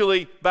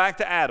eventually back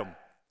to Adam.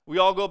 We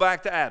all go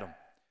back to Adam.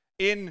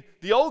 In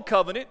the Old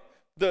Covenant,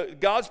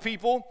 God's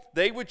people,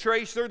 they would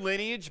trace their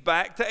lineage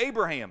back to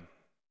Abraham.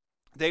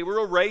 They were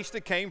a race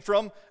that came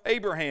from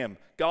Abraham,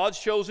 God's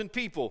chosen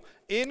people.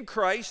 In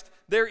Christ,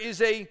 there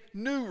is a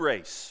new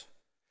race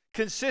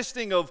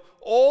consisting of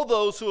all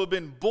those who have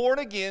been born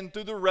again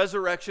through the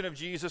resurrection of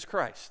Jesus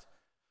Christ.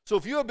 So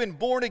if you have been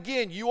born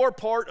again, you are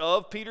part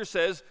of, Peter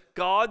says,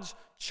 God's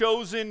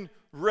chosen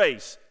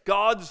race,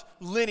 God's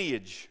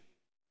lineage.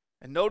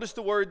 And notice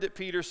the word that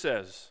Peter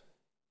says.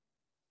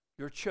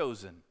 You're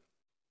chosen.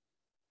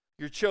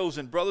 You're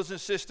chosen. Brothers and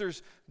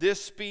sisters,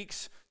 this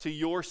speaks to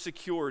your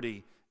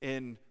security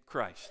in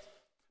Christ.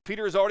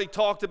 Peter has already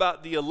talked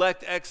about the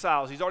elect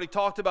exiles. He's already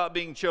talked about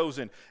being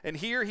chosen. And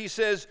here he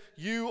says,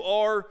 you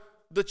are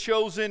the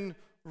chosen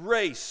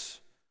race.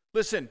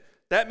 Listen,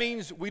 that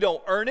means we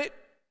don't earn it,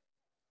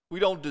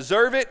 we don't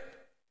deserve it,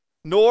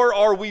 nor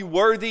are we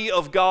worthy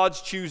of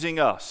God's choosing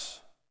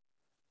us.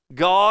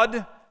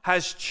 God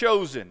has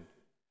chosen.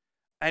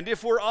 And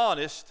if we're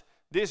honest,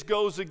 this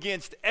goes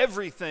against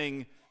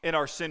everything in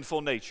our sinful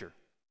nature.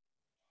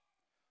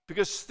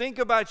 Because think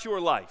about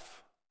your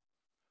life.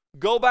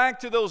 Go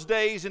back to those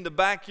days in the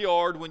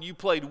backyard when you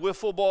played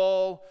wiffle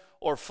ball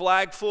or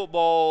flag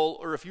football,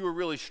 or if you were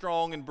really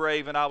strong and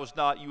brave and I was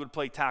not, you would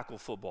play tackle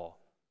football.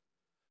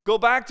 Go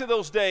back to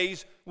those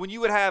days when you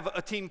would have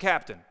a team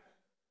captain.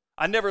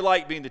 I never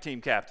liked being the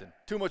team captain.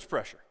 Too much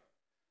pressure.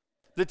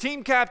 The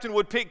team captain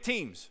would pick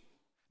teams.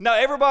 Now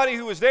everybody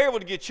who was there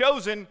would get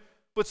chosen,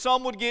 but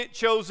some would get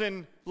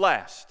chosen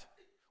last.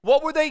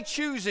 What were they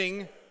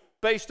choosing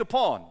based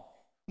upon?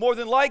 More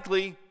than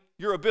likely,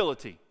 your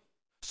ability.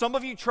 Some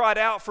of you tried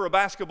out for a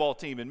basketball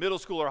team in middle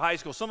school or high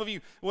school. Some of you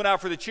went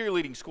out for the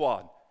cheerleading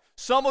squad.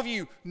 Some of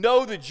you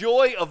know the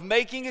joy of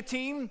making a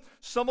team.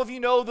 Some of you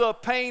know the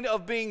pain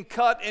of being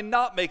cut and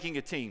not making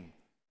a team.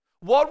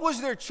 What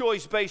was their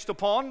choice based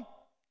upon?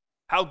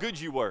 How good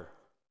you were.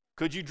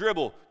 Could you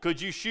dribble? Could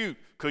you shoot?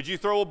 Could you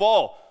throw a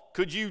ball?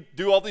 Could you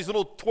do all these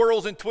little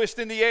twirls and twists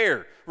in the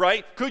air,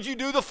 right? Could you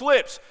do the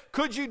flips?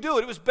 Could you do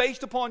it? It was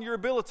based upon your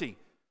ability.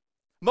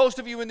 Most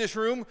of you in this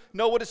room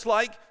know what it's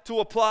like to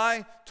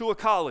apply to a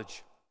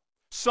college.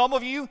 Some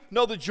of you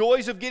know the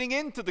joys of getting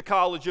into the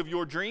college of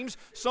your dreams.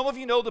 Some of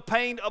you know the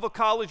pain of a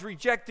college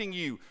rejecting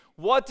you.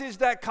 What is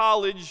that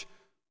college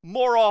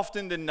more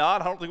often than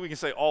not? I don't think we can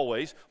say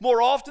always. More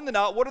often than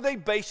not, what are they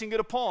basing it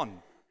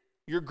upon?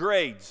 Your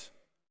grades,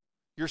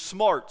 your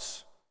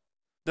smarts,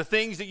 the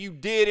things that you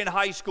did in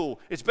high school.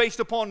 It's based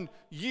upon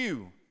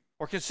you.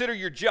 Or consider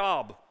your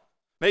job.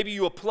 Maybe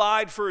you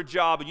applied for a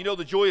job and you know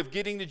the joy of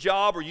getting the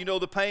job, or you know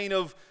the pain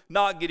of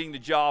not getting the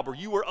job, or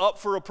you were up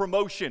for a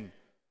promotion.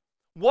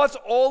 What's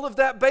all of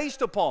that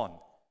based upon?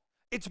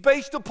 It's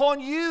based upon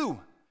you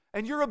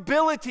and your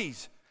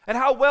abilities and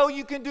how well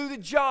you can do the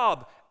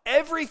job.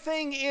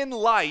 Everything in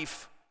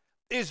life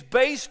is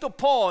based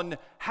upon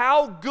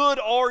how good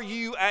are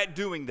you at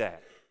doing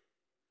that.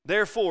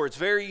 Therefore, it's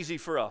very easy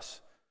for us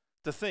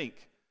to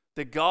think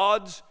that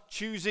God's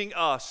choosing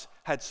us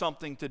had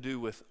something to do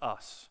with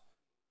us.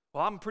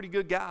 Well, I'm a pretty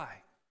good guy.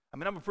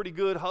 I'm a pretty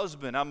good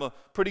husband. I'm a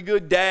pretty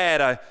good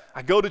dad.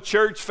 I go to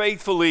church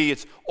faithfully.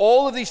 It's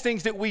all of these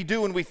things that we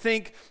do, and we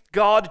think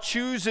God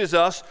chooses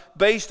us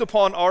based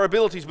upon our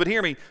abilities. But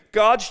hear me,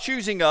 God's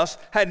choosing us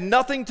had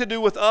nothing to do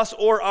with us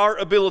or our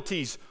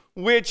abilities,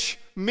 which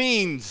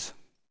means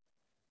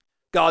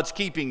God's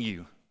keeping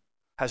you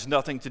has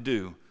nothing to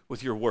do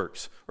with your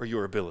works or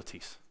your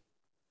abilities.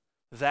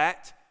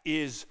 That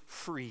is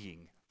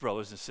freeing,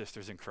 brothers and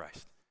sisters in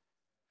Christ.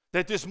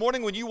 That this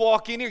morning when you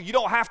walk in here, you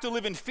don't have to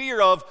live in fear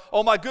of,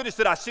 oh my goodness,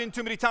 did I sin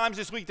too many times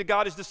this week that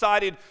God has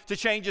decided to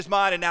change his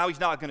mind and now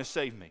he's not going to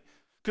save me?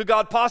 Could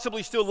God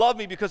possibly still love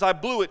me because I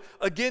blew it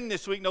again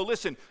this week? No,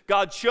 listen,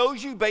 God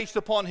chose you based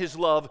upon his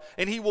love,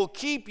 and he will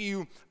keep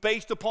you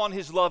based upon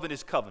his love and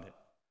his covenant.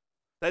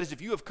 That is,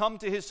 if you have come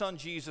to his son,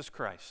 Jesus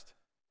Christ,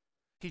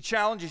 he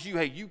challenges you,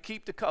 hey, you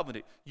keep the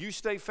covenant, you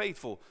stay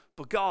faithful.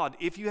 But God,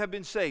 if you have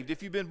been saved,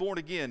 if you've been born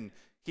again,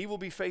 he will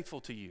be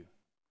faithful to you.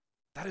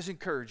 That is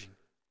encouraging.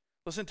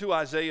 Listen to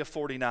Isaiah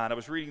 49. I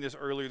was reading this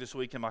earlier this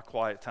week in my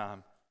quiet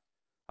time.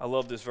 I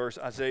love this verse,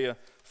 Isaiah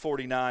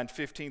 49,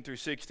 15 through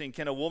 16.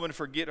 Can a woman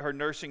forget her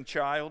nursing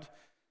child,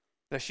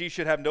 that she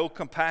should have no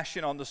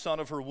compassion on the son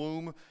of her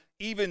womb?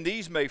 Even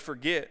these may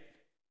forget,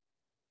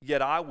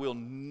 yet I will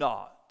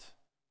not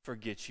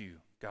forget you,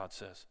 God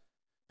says.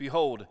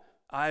 Behold,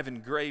 I have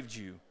engraved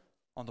you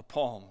on the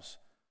palms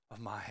of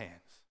my hands.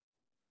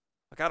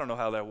 Like, I don't know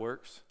how that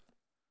works,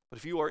 but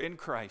if you are in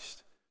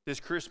Christ, this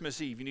Christmas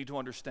Eve, you need to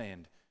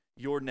understand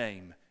your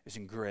name is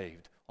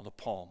engraved on the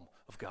palm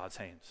of God's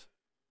hands.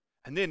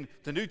 And then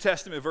the New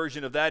Testament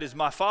version of that is,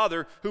 my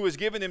Father who has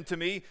given them to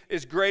me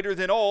is greater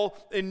than all,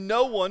 and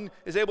no one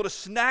is able to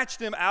snatch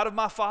them out of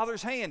my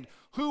Father's hand.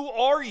 Who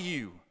are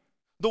you?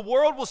 The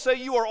world will say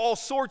you are all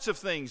sorts of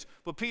things,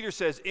 but Peter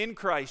says, in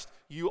Christ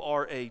you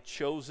are a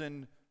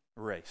chosen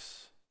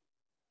race.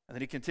 And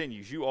then he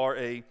continues, you are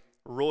a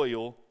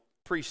royal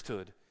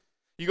priesthood.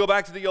 You go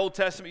back to the Old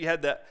Testament, you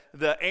had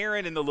the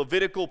Aaron and the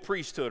Levitical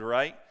priesthood,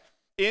 right?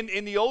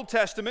 In the Old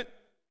Testament,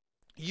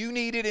 you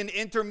needed an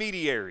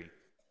intermediary.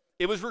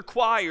 It was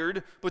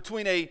required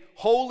between a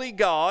holy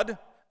God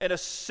and a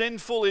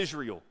sinful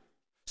Israel.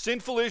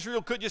 Sinful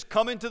Israel could just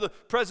come into the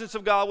presence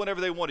of God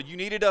whenever they wanted. You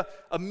needed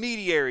a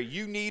mediator.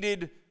 You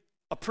needed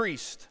a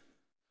priest.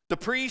 The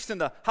priest and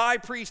the high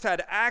priest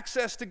had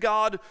access to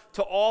God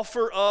to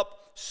offer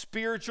up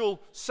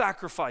spiritual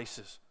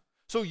sacrifices.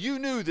 So you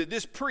knew that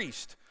this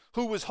priest,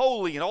 who was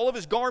holy and all of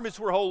his garments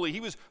were holy, he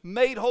was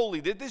made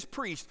holy, that this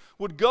priest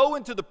would go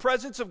into the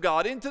presence of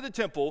God, into the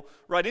temple,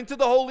 right into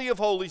the Holy of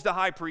Holies, the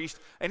high priest,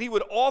 and he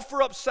would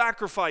offer up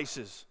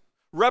sacrifices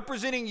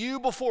representing you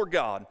before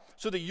God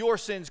so that your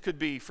sins could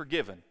be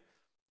forgiven.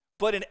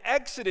 But in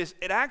Exodus,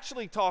 it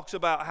actually talks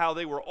about how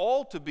they were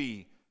all to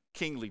be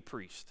kingly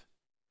priests.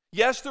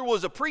 Yes, there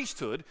was a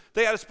priesthood,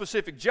 they had a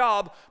specific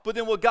job, but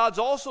then what God's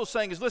also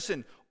saying is,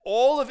 listen,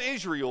 all of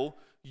Israel,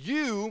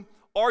 you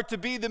are to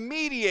be the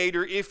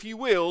mediator, if you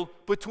will,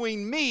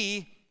 between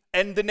me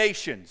and the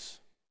nations.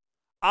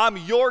 I'm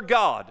your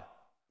God,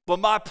 but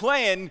my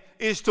plan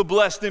is to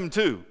bless them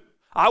too.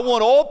 I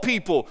want all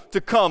people to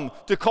come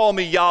to call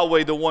me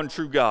Yahweh, the one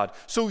true God.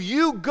 So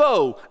you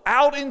go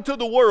out into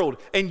the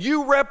world and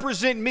you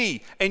represent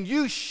me and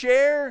you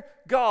share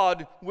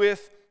God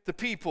with the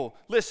people.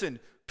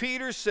 Listen,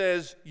 Peter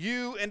says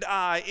you and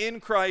I in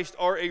Christ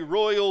are a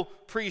royal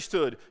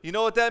priesthood. You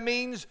know what that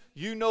means?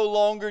 You no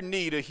longer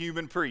need a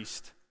human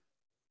priest.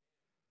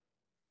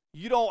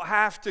 You don't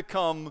have to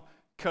come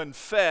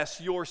confess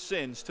your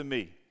sins to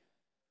me.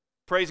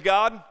 Praise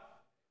God.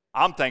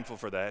 I'm thankful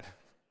for that.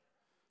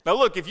 Now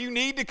look, if you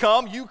need to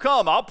come, you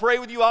come. I'll pray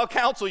with you, I'll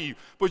counsel you.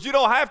 But you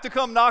don't have to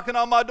come knocking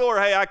on my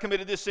door, hey, I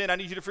committed this sin, I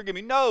need you to forgive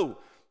me. No,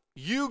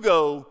 you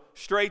go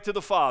straight to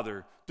the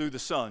Father through the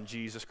Son,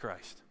 Jesus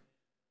Christ.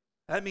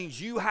 That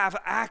means you have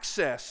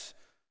access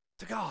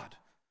to God.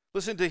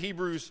 Listen to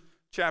Hebrews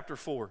chapter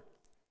 4.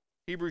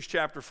 Hebrews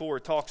chapter 4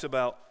 talks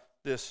about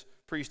this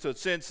priesthood.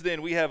 Since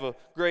then, we have a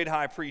great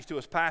high priest who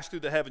has passed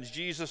through the heavens,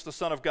 Jesus, the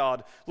Son of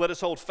God. Let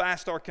us hold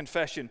fast our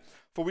confession.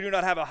 For we do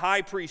not have a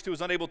high priest who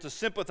is unable to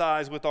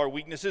sympathize with our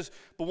weaknesses,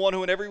 but one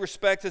who in every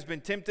respect has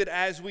been tempted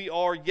as we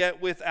are,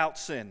 yet without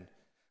sin.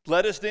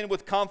 Let us then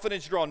with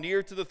confidence draw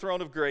near to the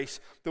throne of grace,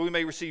 that we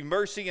may receive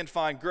mercy and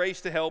find grace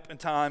to help in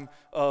time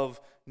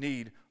of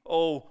need.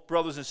 Oh,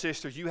 brothers and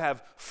sisters, you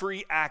have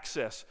free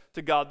access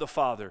to God the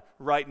Father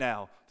right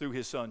now through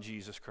his Son,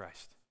 Jesus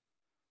Christ.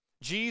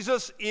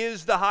 Jesus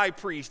is the high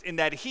priest in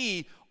that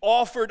he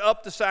offered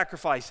up the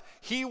sacrifice.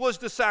 He was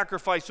the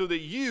sacrifice so that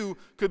you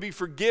could be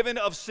forgiven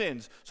of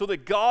sins, so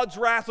that God's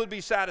wrath would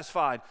be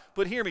satisfied.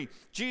 But hear me,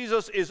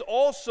 Jesus is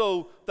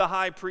also the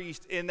high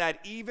priest in that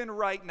even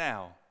right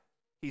now,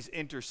 he's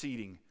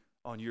interceding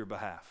on your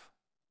behalf.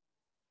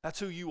 That's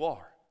who you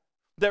are.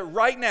 that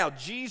right now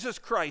Jesus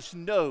Christ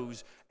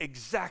knows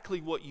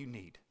exactly what you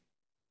need.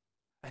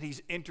 And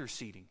he's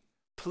interceding,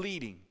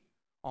 pleading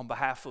on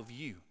behalf of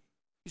you.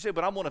 You say,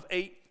 but I'm one of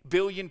 8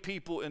 billion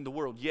people in the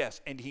world.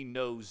 Yes, and he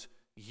knows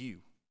you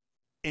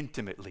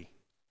intimately.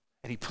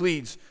 And he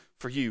pleads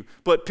for you.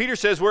 But Peter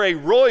says we're a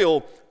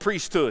royal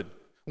priesthood.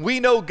 We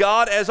know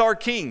God as our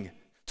king,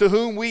 to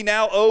whom we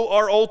now owe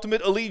our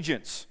ultimate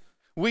allegiance.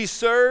 We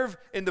serve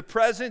in the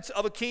presence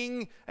of a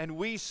king, and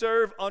we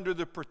serve under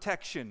the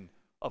protection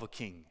of a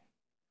king.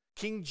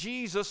 King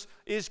Jesus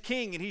is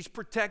king, and he's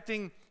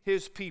protecting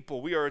his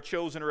people. We are a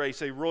chosen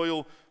race, a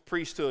royal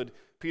priesthood.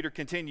 Peter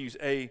continues,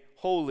 a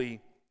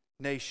holy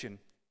nation.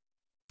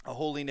 A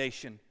holy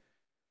nation.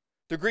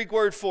 The Greek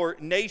word for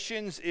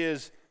nations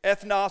is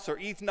ethnos or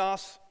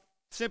ethnos.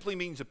 Simply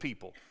means a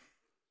people.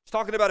 It's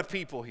talking about a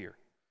people here.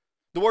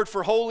 The word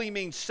for holy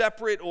means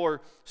separate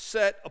or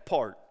set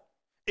apart.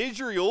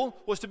 Israel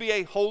was to be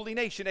a holy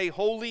nation, a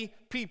holy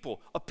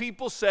people, a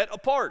people set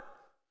apart.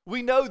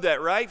 We know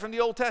that, right, from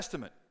the Old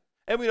Testament.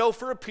 And we know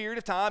for a period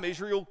of time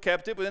Israel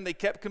kept it, but then they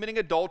kept committing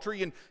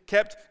adultery and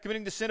kept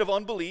committing the sin of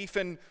unbelief,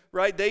 and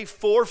right, they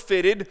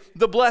forfeited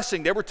the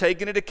blessing. They were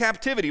taken into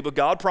captivity, but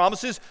God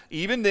promises,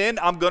 even then,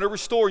 I'm going to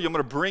restore you. I'm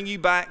going to bring you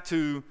back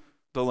to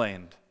the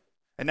land.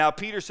 And now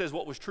Peter says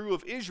what was true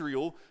of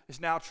Israel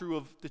is now true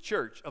of the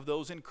church, of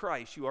those in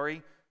Christ. You are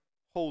a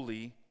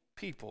holy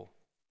people.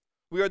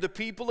 We are the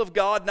people of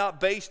God not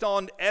based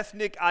on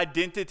ethnic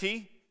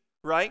identity,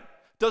 right?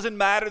 Doesn't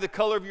matter the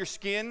color of your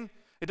skin.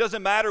 It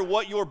doesn't matter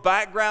what your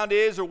background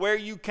is or where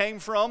you came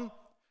from.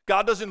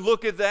 God doesn't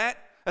look at that.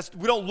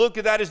 We don't look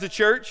at that as the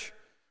church,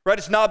 right?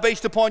 It's not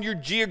based upon your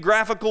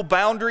geographical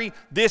boundary.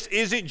 This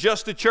isn't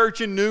just the church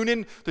in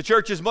Noonan. The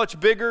church is much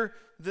bigger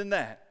than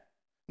that.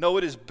 No,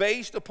 it is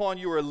based upon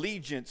your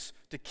allegiance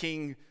to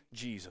King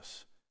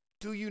Jesus.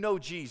 Do you know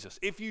Jesus?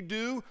 If you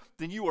do,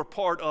 then you are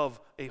part of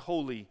a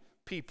holy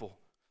people.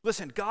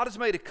 Listen, God has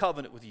made a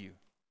covenant with you.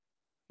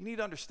 You need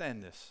to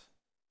understand this.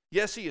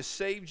 Yes, he has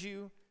saved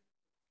you,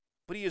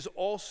 but he has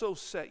also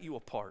set you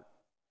apart.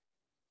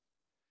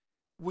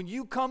 When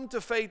you come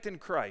to faith in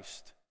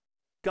Christ,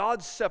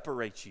 God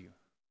separates you.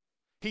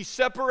 He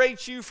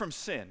separates you from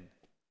sin.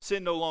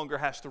 Sin no longer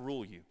has to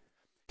rule you.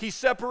 He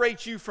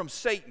separates you from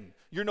Satan.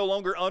 You're no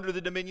longer under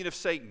the dominion of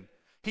Satan.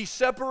 He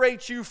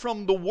separates you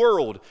from the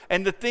world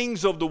and the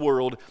things of the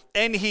world,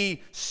 and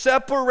he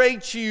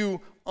separates you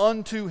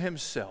unto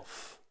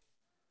himself.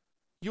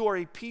 You are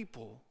a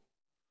people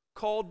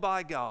called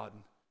by God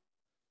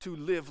to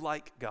live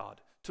like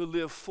God, to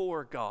live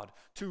for God,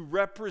 to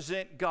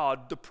represent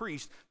God, the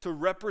priest, to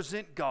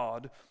represent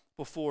God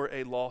before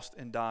a lost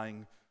and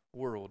dying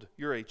world.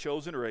 You're a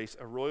chosen race,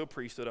 a royal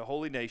priesthood, a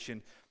holy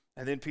nation.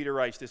 And then Peter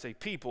writes this, a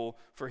people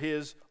for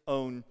his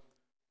own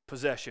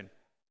possession.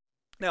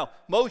 Now,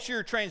 most of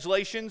your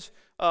translations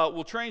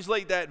will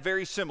translate that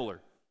very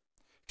similar,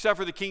 except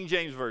for the King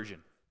James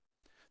Version.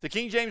 The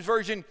King James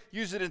Version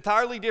uses an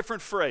entirely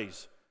different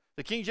phrase.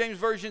 The King James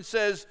Version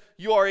says,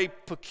 you are a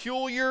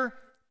peculiar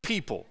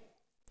people.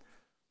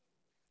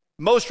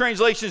 Most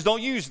translations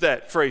don't use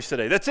that phrase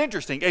today. That's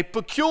interesting. A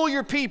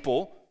peculiar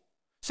people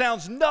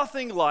sounds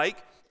nothing like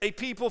a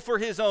people for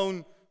his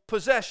own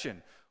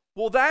possession.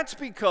 Well, that's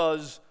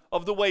because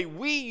of the way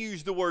we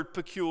use the word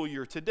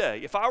peculiar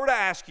today. If I were to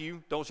ask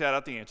you, don't shout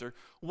out the answer,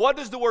 what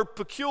does the word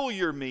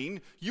peculiar mean?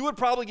 You would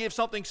probably give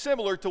something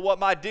similar to what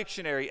my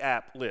dictionary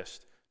app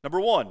lists. Number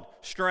 1,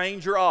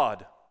 strange or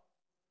odd.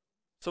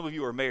 Some of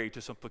you are married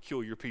to some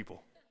peculiar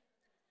people.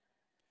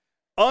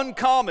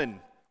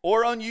 Uncommon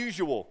or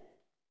unusual.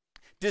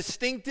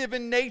 Distinctive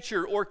in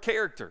nature or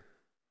character.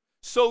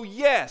 So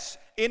yes,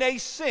 in a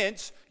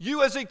sense,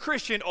 you as a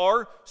Christian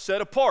are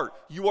set apart.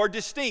 You are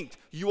distinct.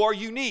 You are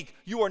unique.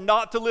 You are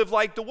not to live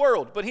like the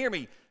world. But hear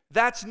me,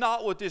 that's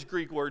not what this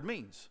Greek word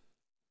means.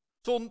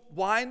 So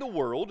why in the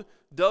world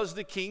does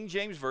the King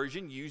James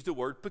Version use the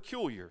word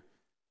peculiar?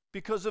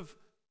 Because of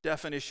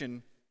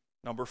definition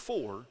number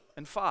 4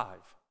 and 5,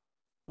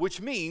 which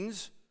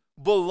means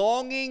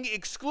belonging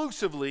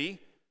exclusively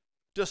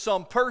to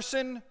some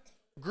person,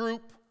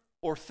 group,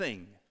 or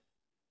thing.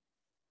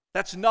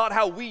 That's not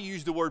how we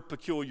use the word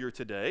peculiar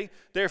today.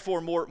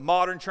 Therefore, more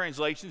modern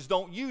translations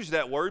don't use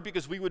that word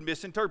because we would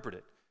misinterpret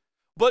it.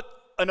 But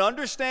an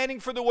understanding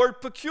for the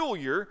word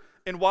peculiar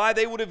and why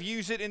they would have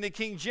used it in the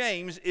King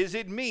James is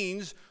it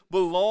means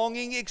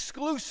belonging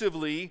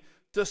exclusively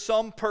to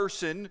some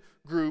person,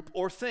 group,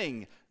 or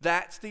thing.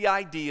 That's the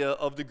idea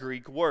of the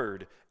Greek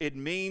word. It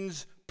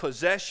means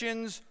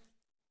possessions,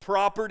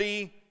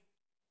 property,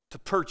 to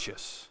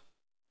purchase.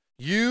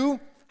 You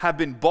have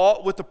been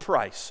bought with a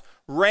price,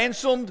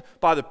 ransomed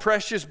by the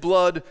precious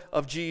blood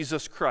of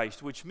Jesus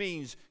Christ, which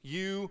means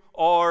you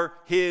are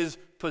his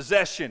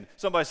possession.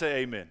 Somebody say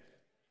amen.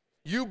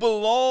 You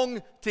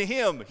belong to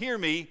him. Hear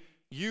me.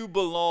 You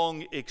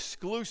belong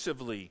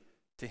exclusively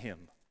to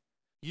him.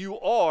 You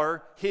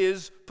are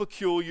his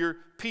peculiar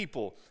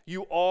people.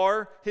 You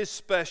are his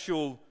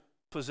special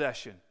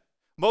possession.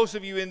 Most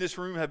of you in this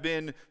room have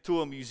been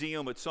to a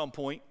museum at some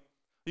point.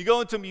 You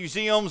go into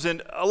museums,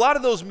 and a lot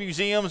of those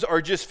museums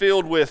are just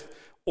filled with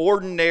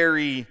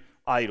ordinary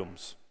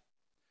items.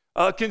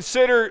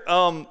 Consider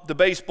the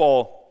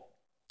Baseball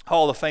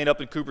Hall of Fame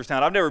up in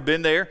Cooperstown. I've never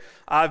been there.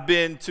 I've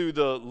been to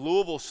the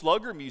Louisville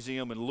Slugger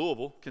Museum in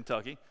Louisville,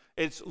 Kentucky.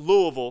 It's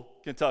Louisville,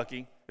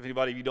 Kentucky. If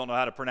anybody of you don't know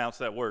how to pronounce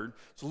that word,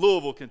 it's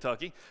Louisville,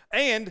 Kentucky.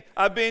 And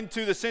I've been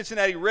to the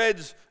Cincinnati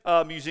Reds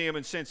Museum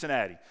in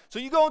Cincinnati. So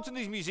you go into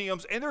these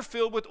museums, and they're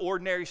filled with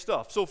ordinary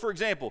stuff. So, for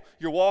example,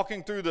 you're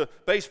walking through the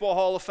Baseball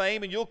Hall of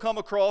Fame, and you'll come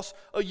across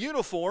a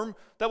uniform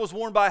that was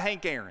worn by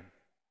Hank Aaron.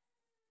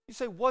 You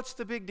say, what's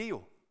the big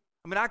deal?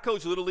 I mean, I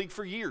coached Little League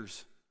for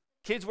years.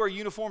 Kids wear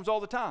uniforms all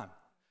the time.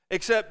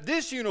 Except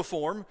this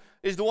uniform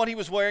is the one he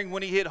was wearing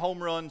when he hit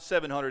home run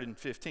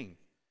 715.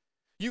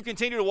 You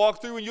continue to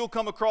walk through and you'll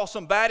come across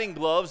some batting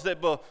gloves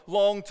that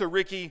belong to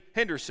Ricky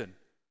Henderson.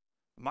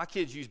 My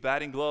kids use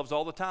batting gloves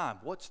all the time.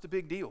 What's the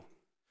big deal?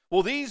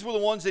 Well, these were the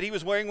ones that he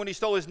was wearing when he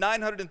stole his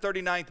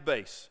 939th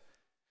base.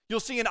 You'll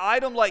see an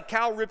item like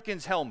Cal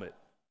Ripken's helmet.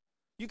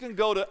 You can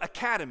go to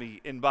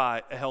Academy and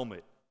buy a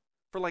helmet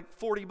for like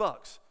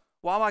 $40.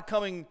 Why am I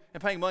coming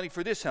and paying money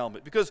for this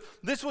helmet? Because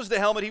this was the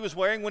helmet he was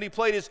wearing when he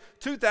played his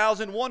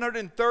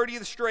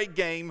 2,130th straight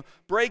game,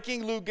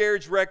 breaking Lou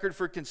Gehrig's record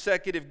for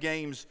consecutive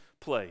games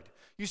played.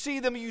 You see,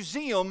 the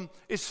museum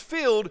is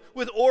filled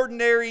with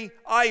ordinary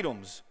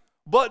items,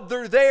 but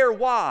they're there.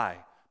 Why?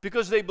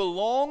 Because they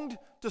belonged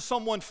to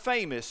someone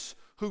famous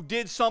who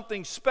did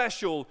something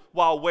special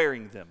while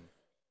wearing them,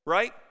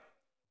 right?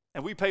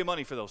 And we pay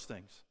money for those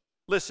things.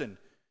 Listen,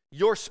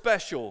 you're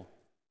special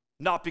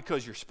not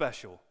because you're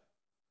special,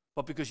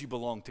 but because you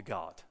belong to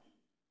God.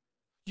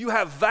 You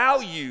have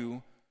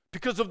value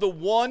because of the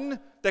one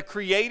that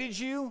created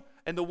you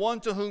and the one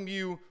to whom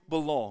you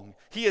belong.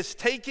 He has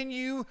taken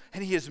you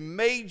and he has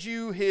made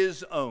you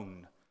his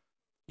own.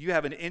 You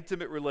have an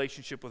intimate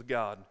relationship with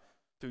God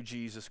through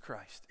Jesus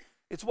Christ.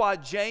 It's why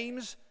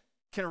James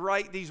can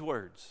write these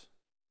words.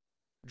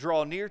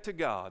 Draw near to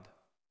God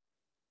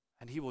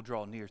and he will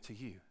draw near to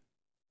you.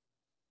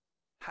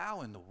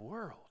 How in the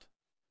world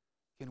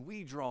can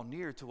we draw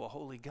near to a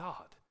holy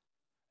God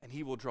and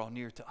he will draw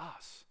near to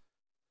us?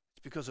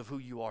 It's because of who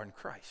you are in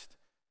Christ.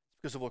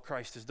 It's because of what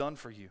Christ has done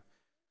for you.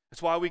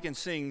 That's why we can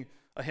sing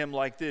a hymn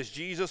like this.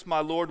 Jesus, my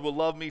Lord, will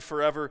love me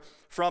forever.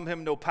 From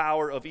him no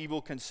power of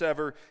evil can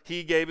sever.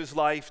 He gave his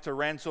life to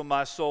ransom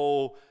my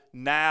soul.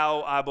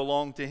 Now I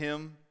belong to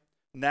him.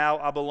 Now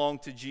I belong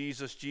to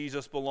Jesus.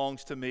 Jesus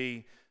belongs to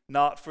me,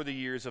 not for the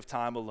years of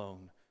time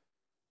alone,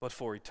 but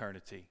for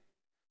eternity.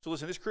 So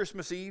listen, this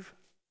Christmas Eve,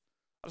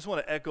 I just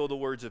want to echo the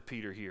words of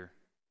Peter here.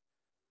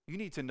 You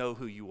need to know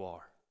who you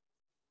are.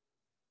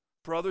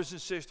 Brothers and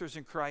sisters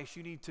in Christ,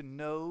 you need to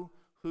know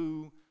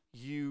who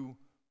you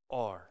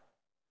are.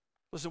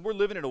 Listen, we're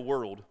living in a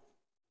world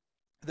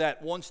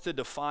that wants to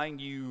define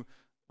you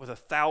with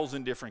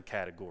 1,000 different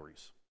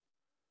categories.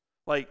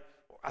 Like,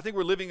 I think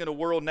we're living in a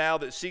world now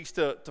that seeks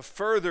to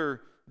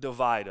further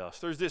divide us.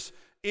 There's this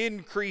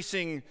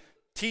increasing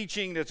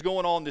teaching that's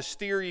going on, this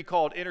theory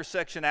called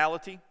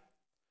intersectionality,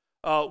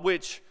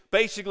 which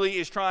basically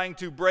is trying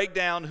to break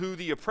down who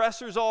the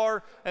oppressors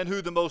are and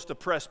who the most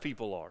oppressed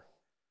people are.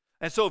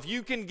 And so if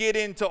you can get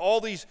into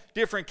all these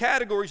different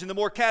categories, and the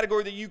more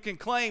category that you can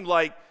claim,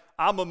 like,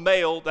 I'm a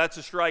male, that's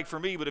a strike for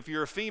me, but if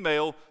you're a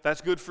female,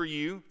 that's good for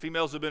you.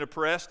 Females have been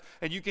oppressed.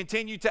 And you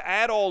continue to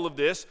add all of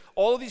this,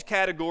 all of these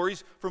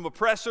categories from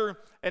oppressor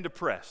and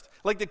oppressed.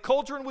 Like the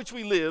culture in which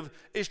we live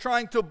is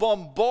trying to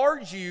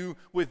bombard you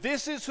with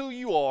this is who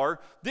you are,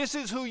 this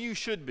is who you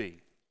should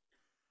be.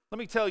 Let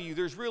me tell you,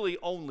 there's really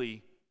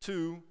only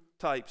two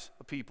types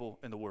of people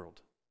in the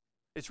world.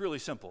 It's really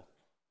simple.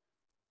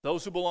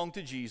 Those who belong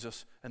to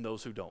Jesus and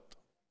those who don't.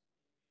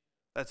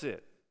 That's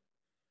it.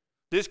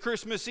 This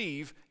Christmas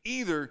Eve,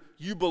 either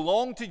you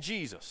belong to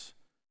Jesus,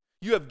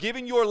 you have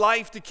given your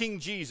life to King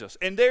Jesus,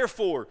 and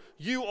therefore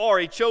you are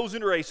a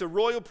chosen race, a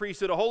royal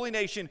priesthood, a holy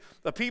nation,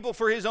 a people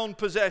for his own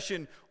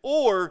possession,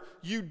 or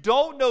you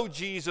don't know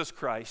Jesus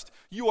Christ,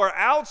 you are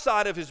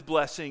outside of his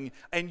blessing,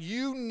 and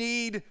you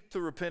need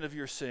to repent of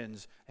your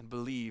sins and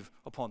believe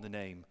upon the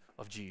name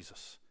of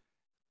Jesus.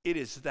 It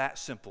is that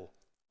simple.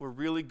 We're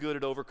really good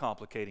at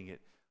overcomplicating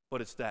it,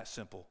 but it's that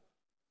simple.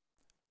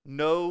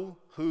 Know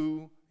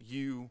who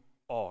you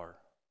are.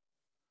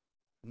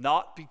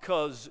 Not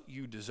because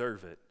you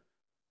deserve it,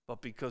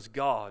 but because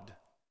God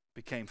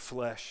became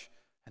flesh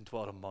and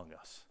dwelt among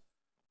us.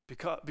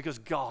 Because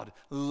God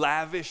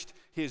lavished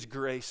his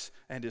grace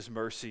and his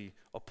mercy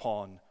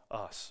upon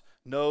us.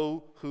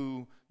 Know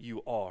who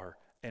you are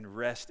and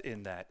rest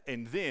in that.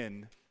 And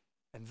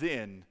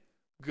then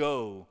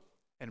go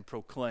and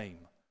proclaim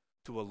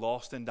to a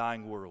lost and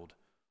dying world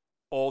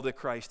all that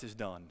Christ has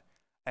done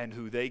and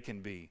who they can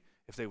be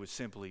if they would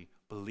simply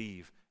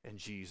believe in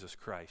Jesus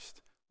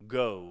Christ.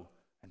 Go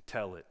and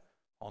tell it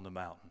on the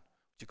mountain.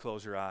 Would you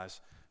close your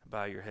eyes and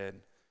bow your head?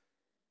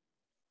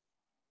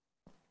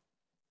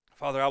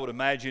 Father, I would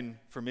imagine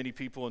for many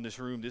people in this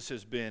room, this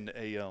has been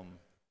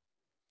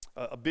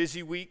a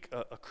busy week,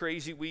 a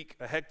crazy week,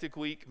 a hectic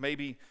week,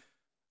 maybe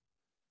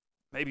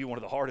one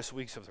of the hardest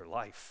weeks of their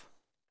life.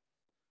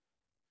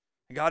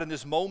 And God, in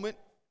this moment,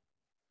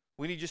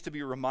 We need just to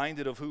be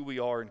reminded of who we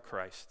are in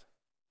Christ.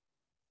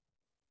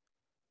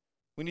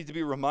 We need to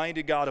be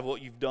reminded, God, of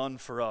what you've done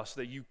for us,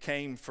 that you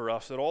came for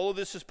us, that all of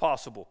this is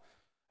possible.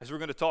 As we're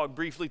going to talk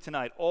briefly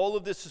tonight, all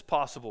of this is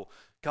possible,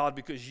 God,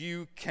 because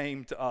you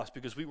came to us,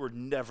 because we were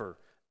never,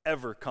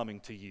 ever coming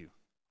to you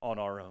on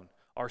our own.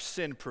 Our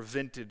sin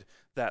prevented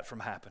that from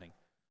happening.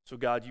 So,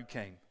 God, you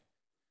came.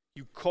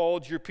 You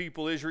called your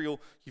people,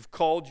 Israel. You've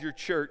called your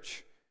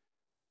church.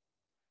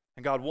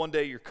 And, God, one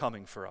day you're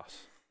coming for us.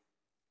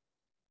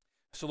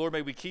 So, Lord,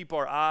 may we keep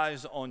our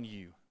eyes on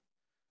you.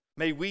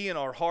 May we in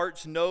our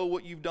hearts know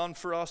what you've done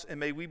for us, and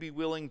may we be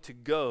willing to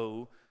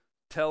go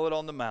tell it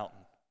on the mountain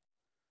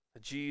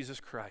that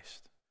Jesus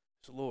Christ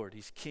is Lord.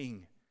 He's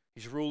King.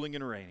 He's ruling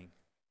and reigning.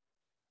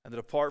 And that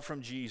apart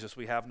from Jesus,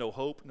 we have no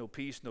hope, no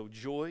peace, no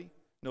joy,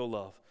 no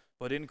love.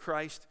 But in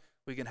Christ,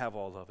 we can have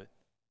all of it.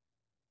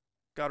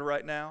 God,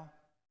 right now,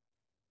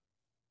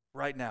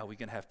 we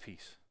can have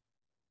peace.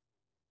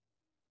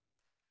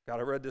 God,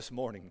 I read this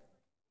morning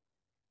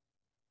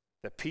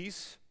that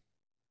peace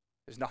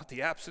is not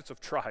the absence of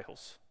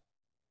trials,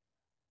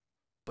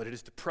 but it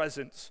is the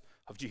presence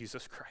of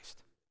Jesus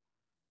Christ.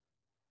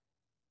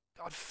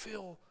 God,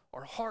 fill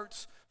our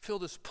hearts, fill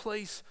this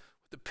place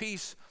with the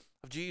peace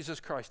of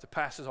Jesus Christ that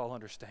passes all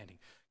understanding.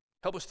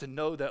 Help us to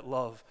know that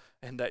love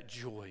and that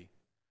joy,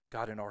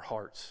 God, in our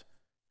hearts,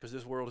 because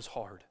this world is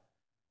hard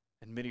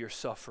and many are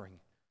suffering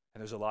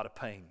and there's a lot of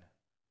pain.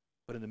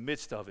 But in the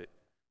midst of it,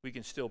 we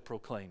can still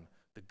proclaim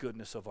the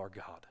goodness of our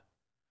God.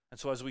 And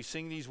so as we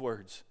sing these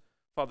words,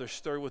 Father,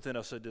 stir within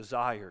us a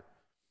desire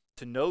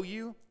to know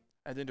you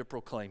and then to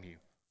proclaim you,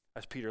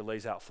 as Peter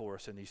lays out for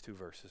us in these two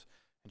verses.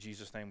 In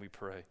Jesus' name we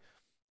pray.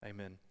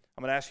 Amen.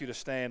 I'm going to ask you to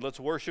stand. Let's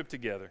worship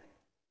together.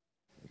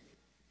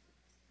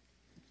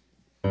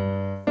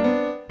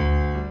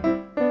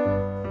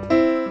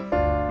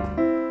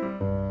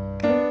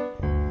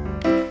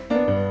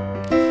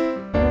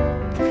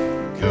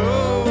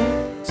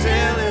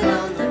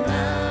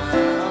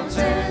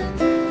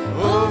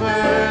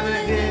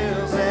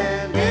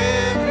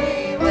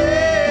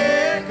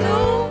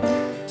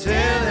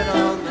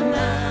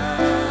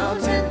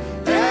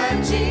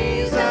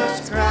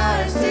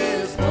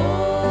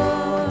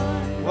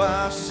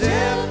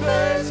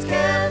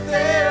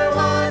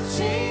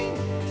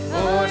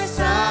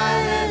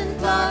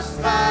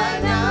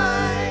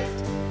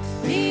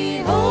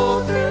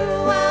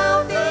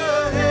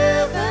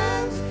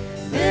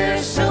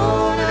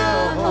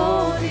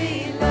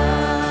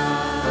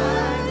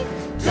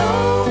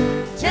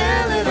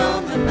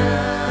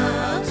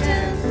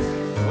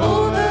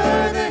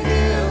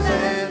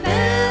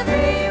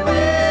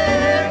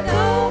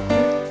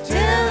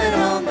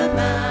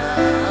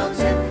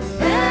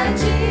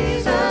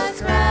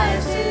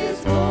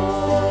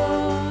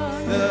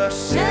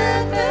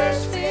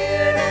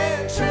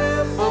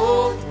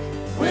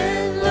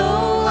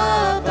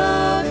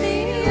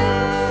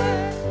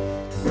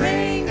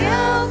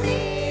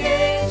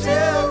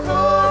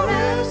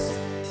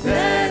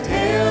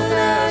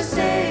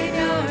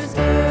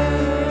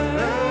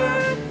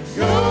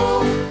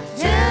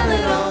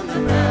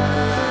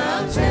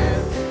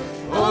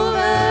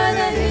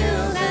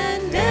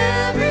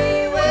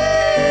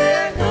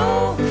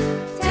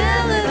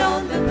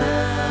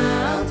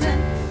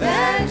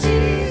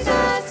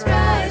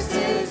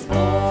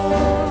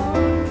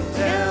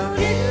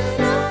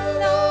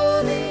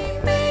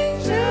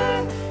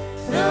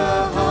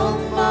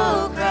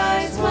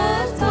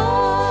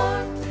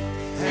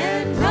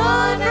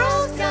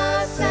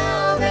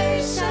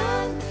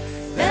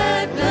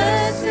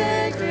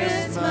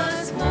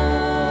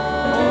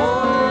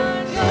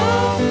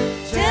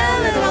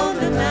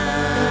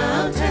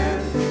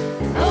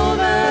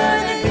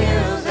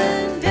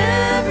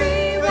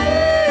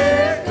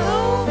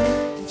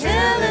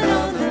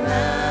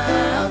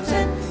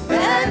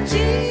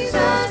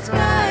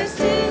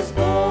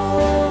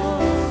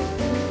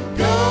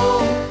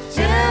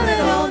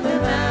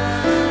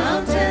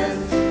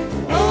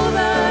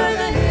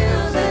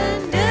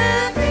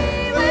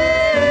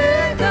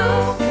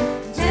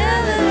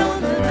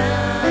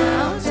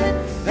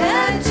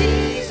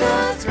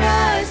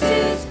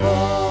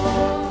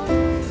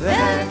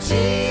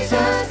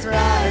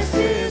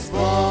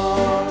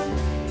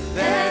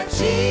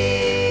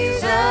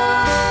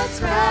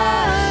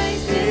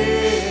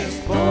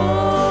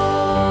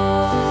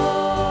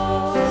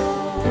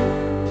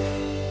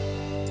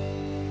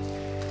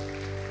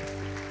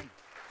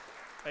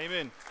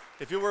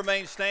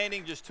 Remain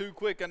standing. Just two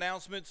quick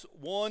announcements.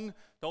 One,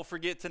 don't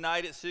forget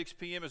tonight at 6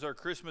 p.m. is our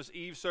Christmas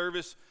Eve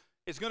service.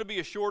 It's going to be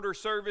a shorter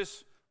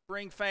service.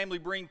 Bring family,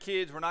 bring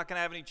kids. We're not going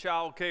to have any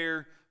child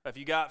care. If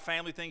you got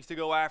family things to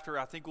go after,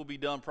 I think we'll be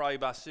done probably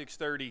by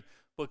 6:30.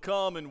 But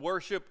come and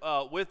worship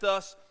with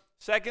us.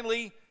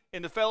 Secondly,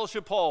 in the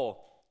fellowship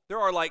hall, there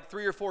are like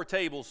 3 or 4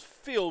 tables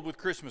filled with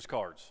Christmas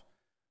cards.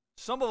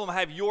 Some of them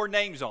have your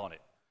names on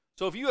it.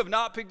 So if you have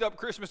not picked up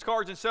Christmas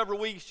cards in several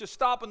weeks, just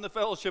stop in the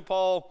fellowship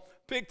hall,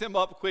 pick them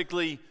up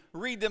quickly,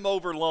 read them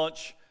over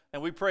lunch,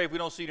 and we pray if we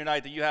don't see you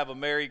tonight that you have a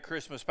Merry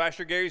Christmas.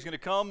 Pastor Gary's going to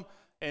come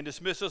and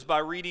dismiss us by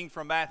reading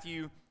from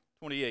Matthew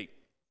 28.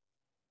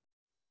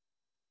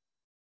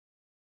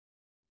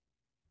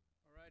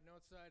 All right,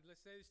 Northside,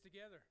 let's say this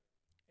together.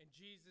 And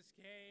Jesus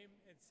came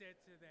and said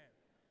to them,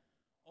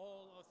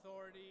 all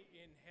authority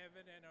in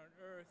heaven and on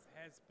earth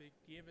has been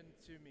given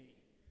to me.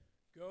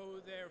 Go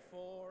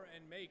therefore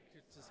and make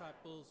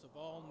disciples of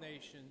all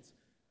nations,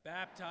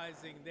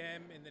 baptizing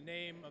them in the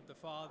name of the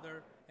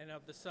Father and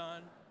of the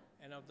Son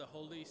and of the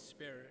Holy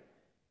Spirit,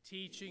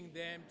 teaching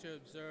them to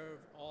observe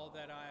all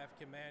that I have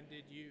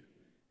commanded you.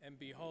 And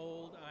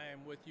behold, I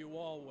am with you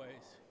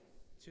always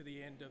to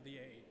the end of the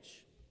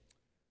age.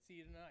 See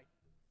you tonight.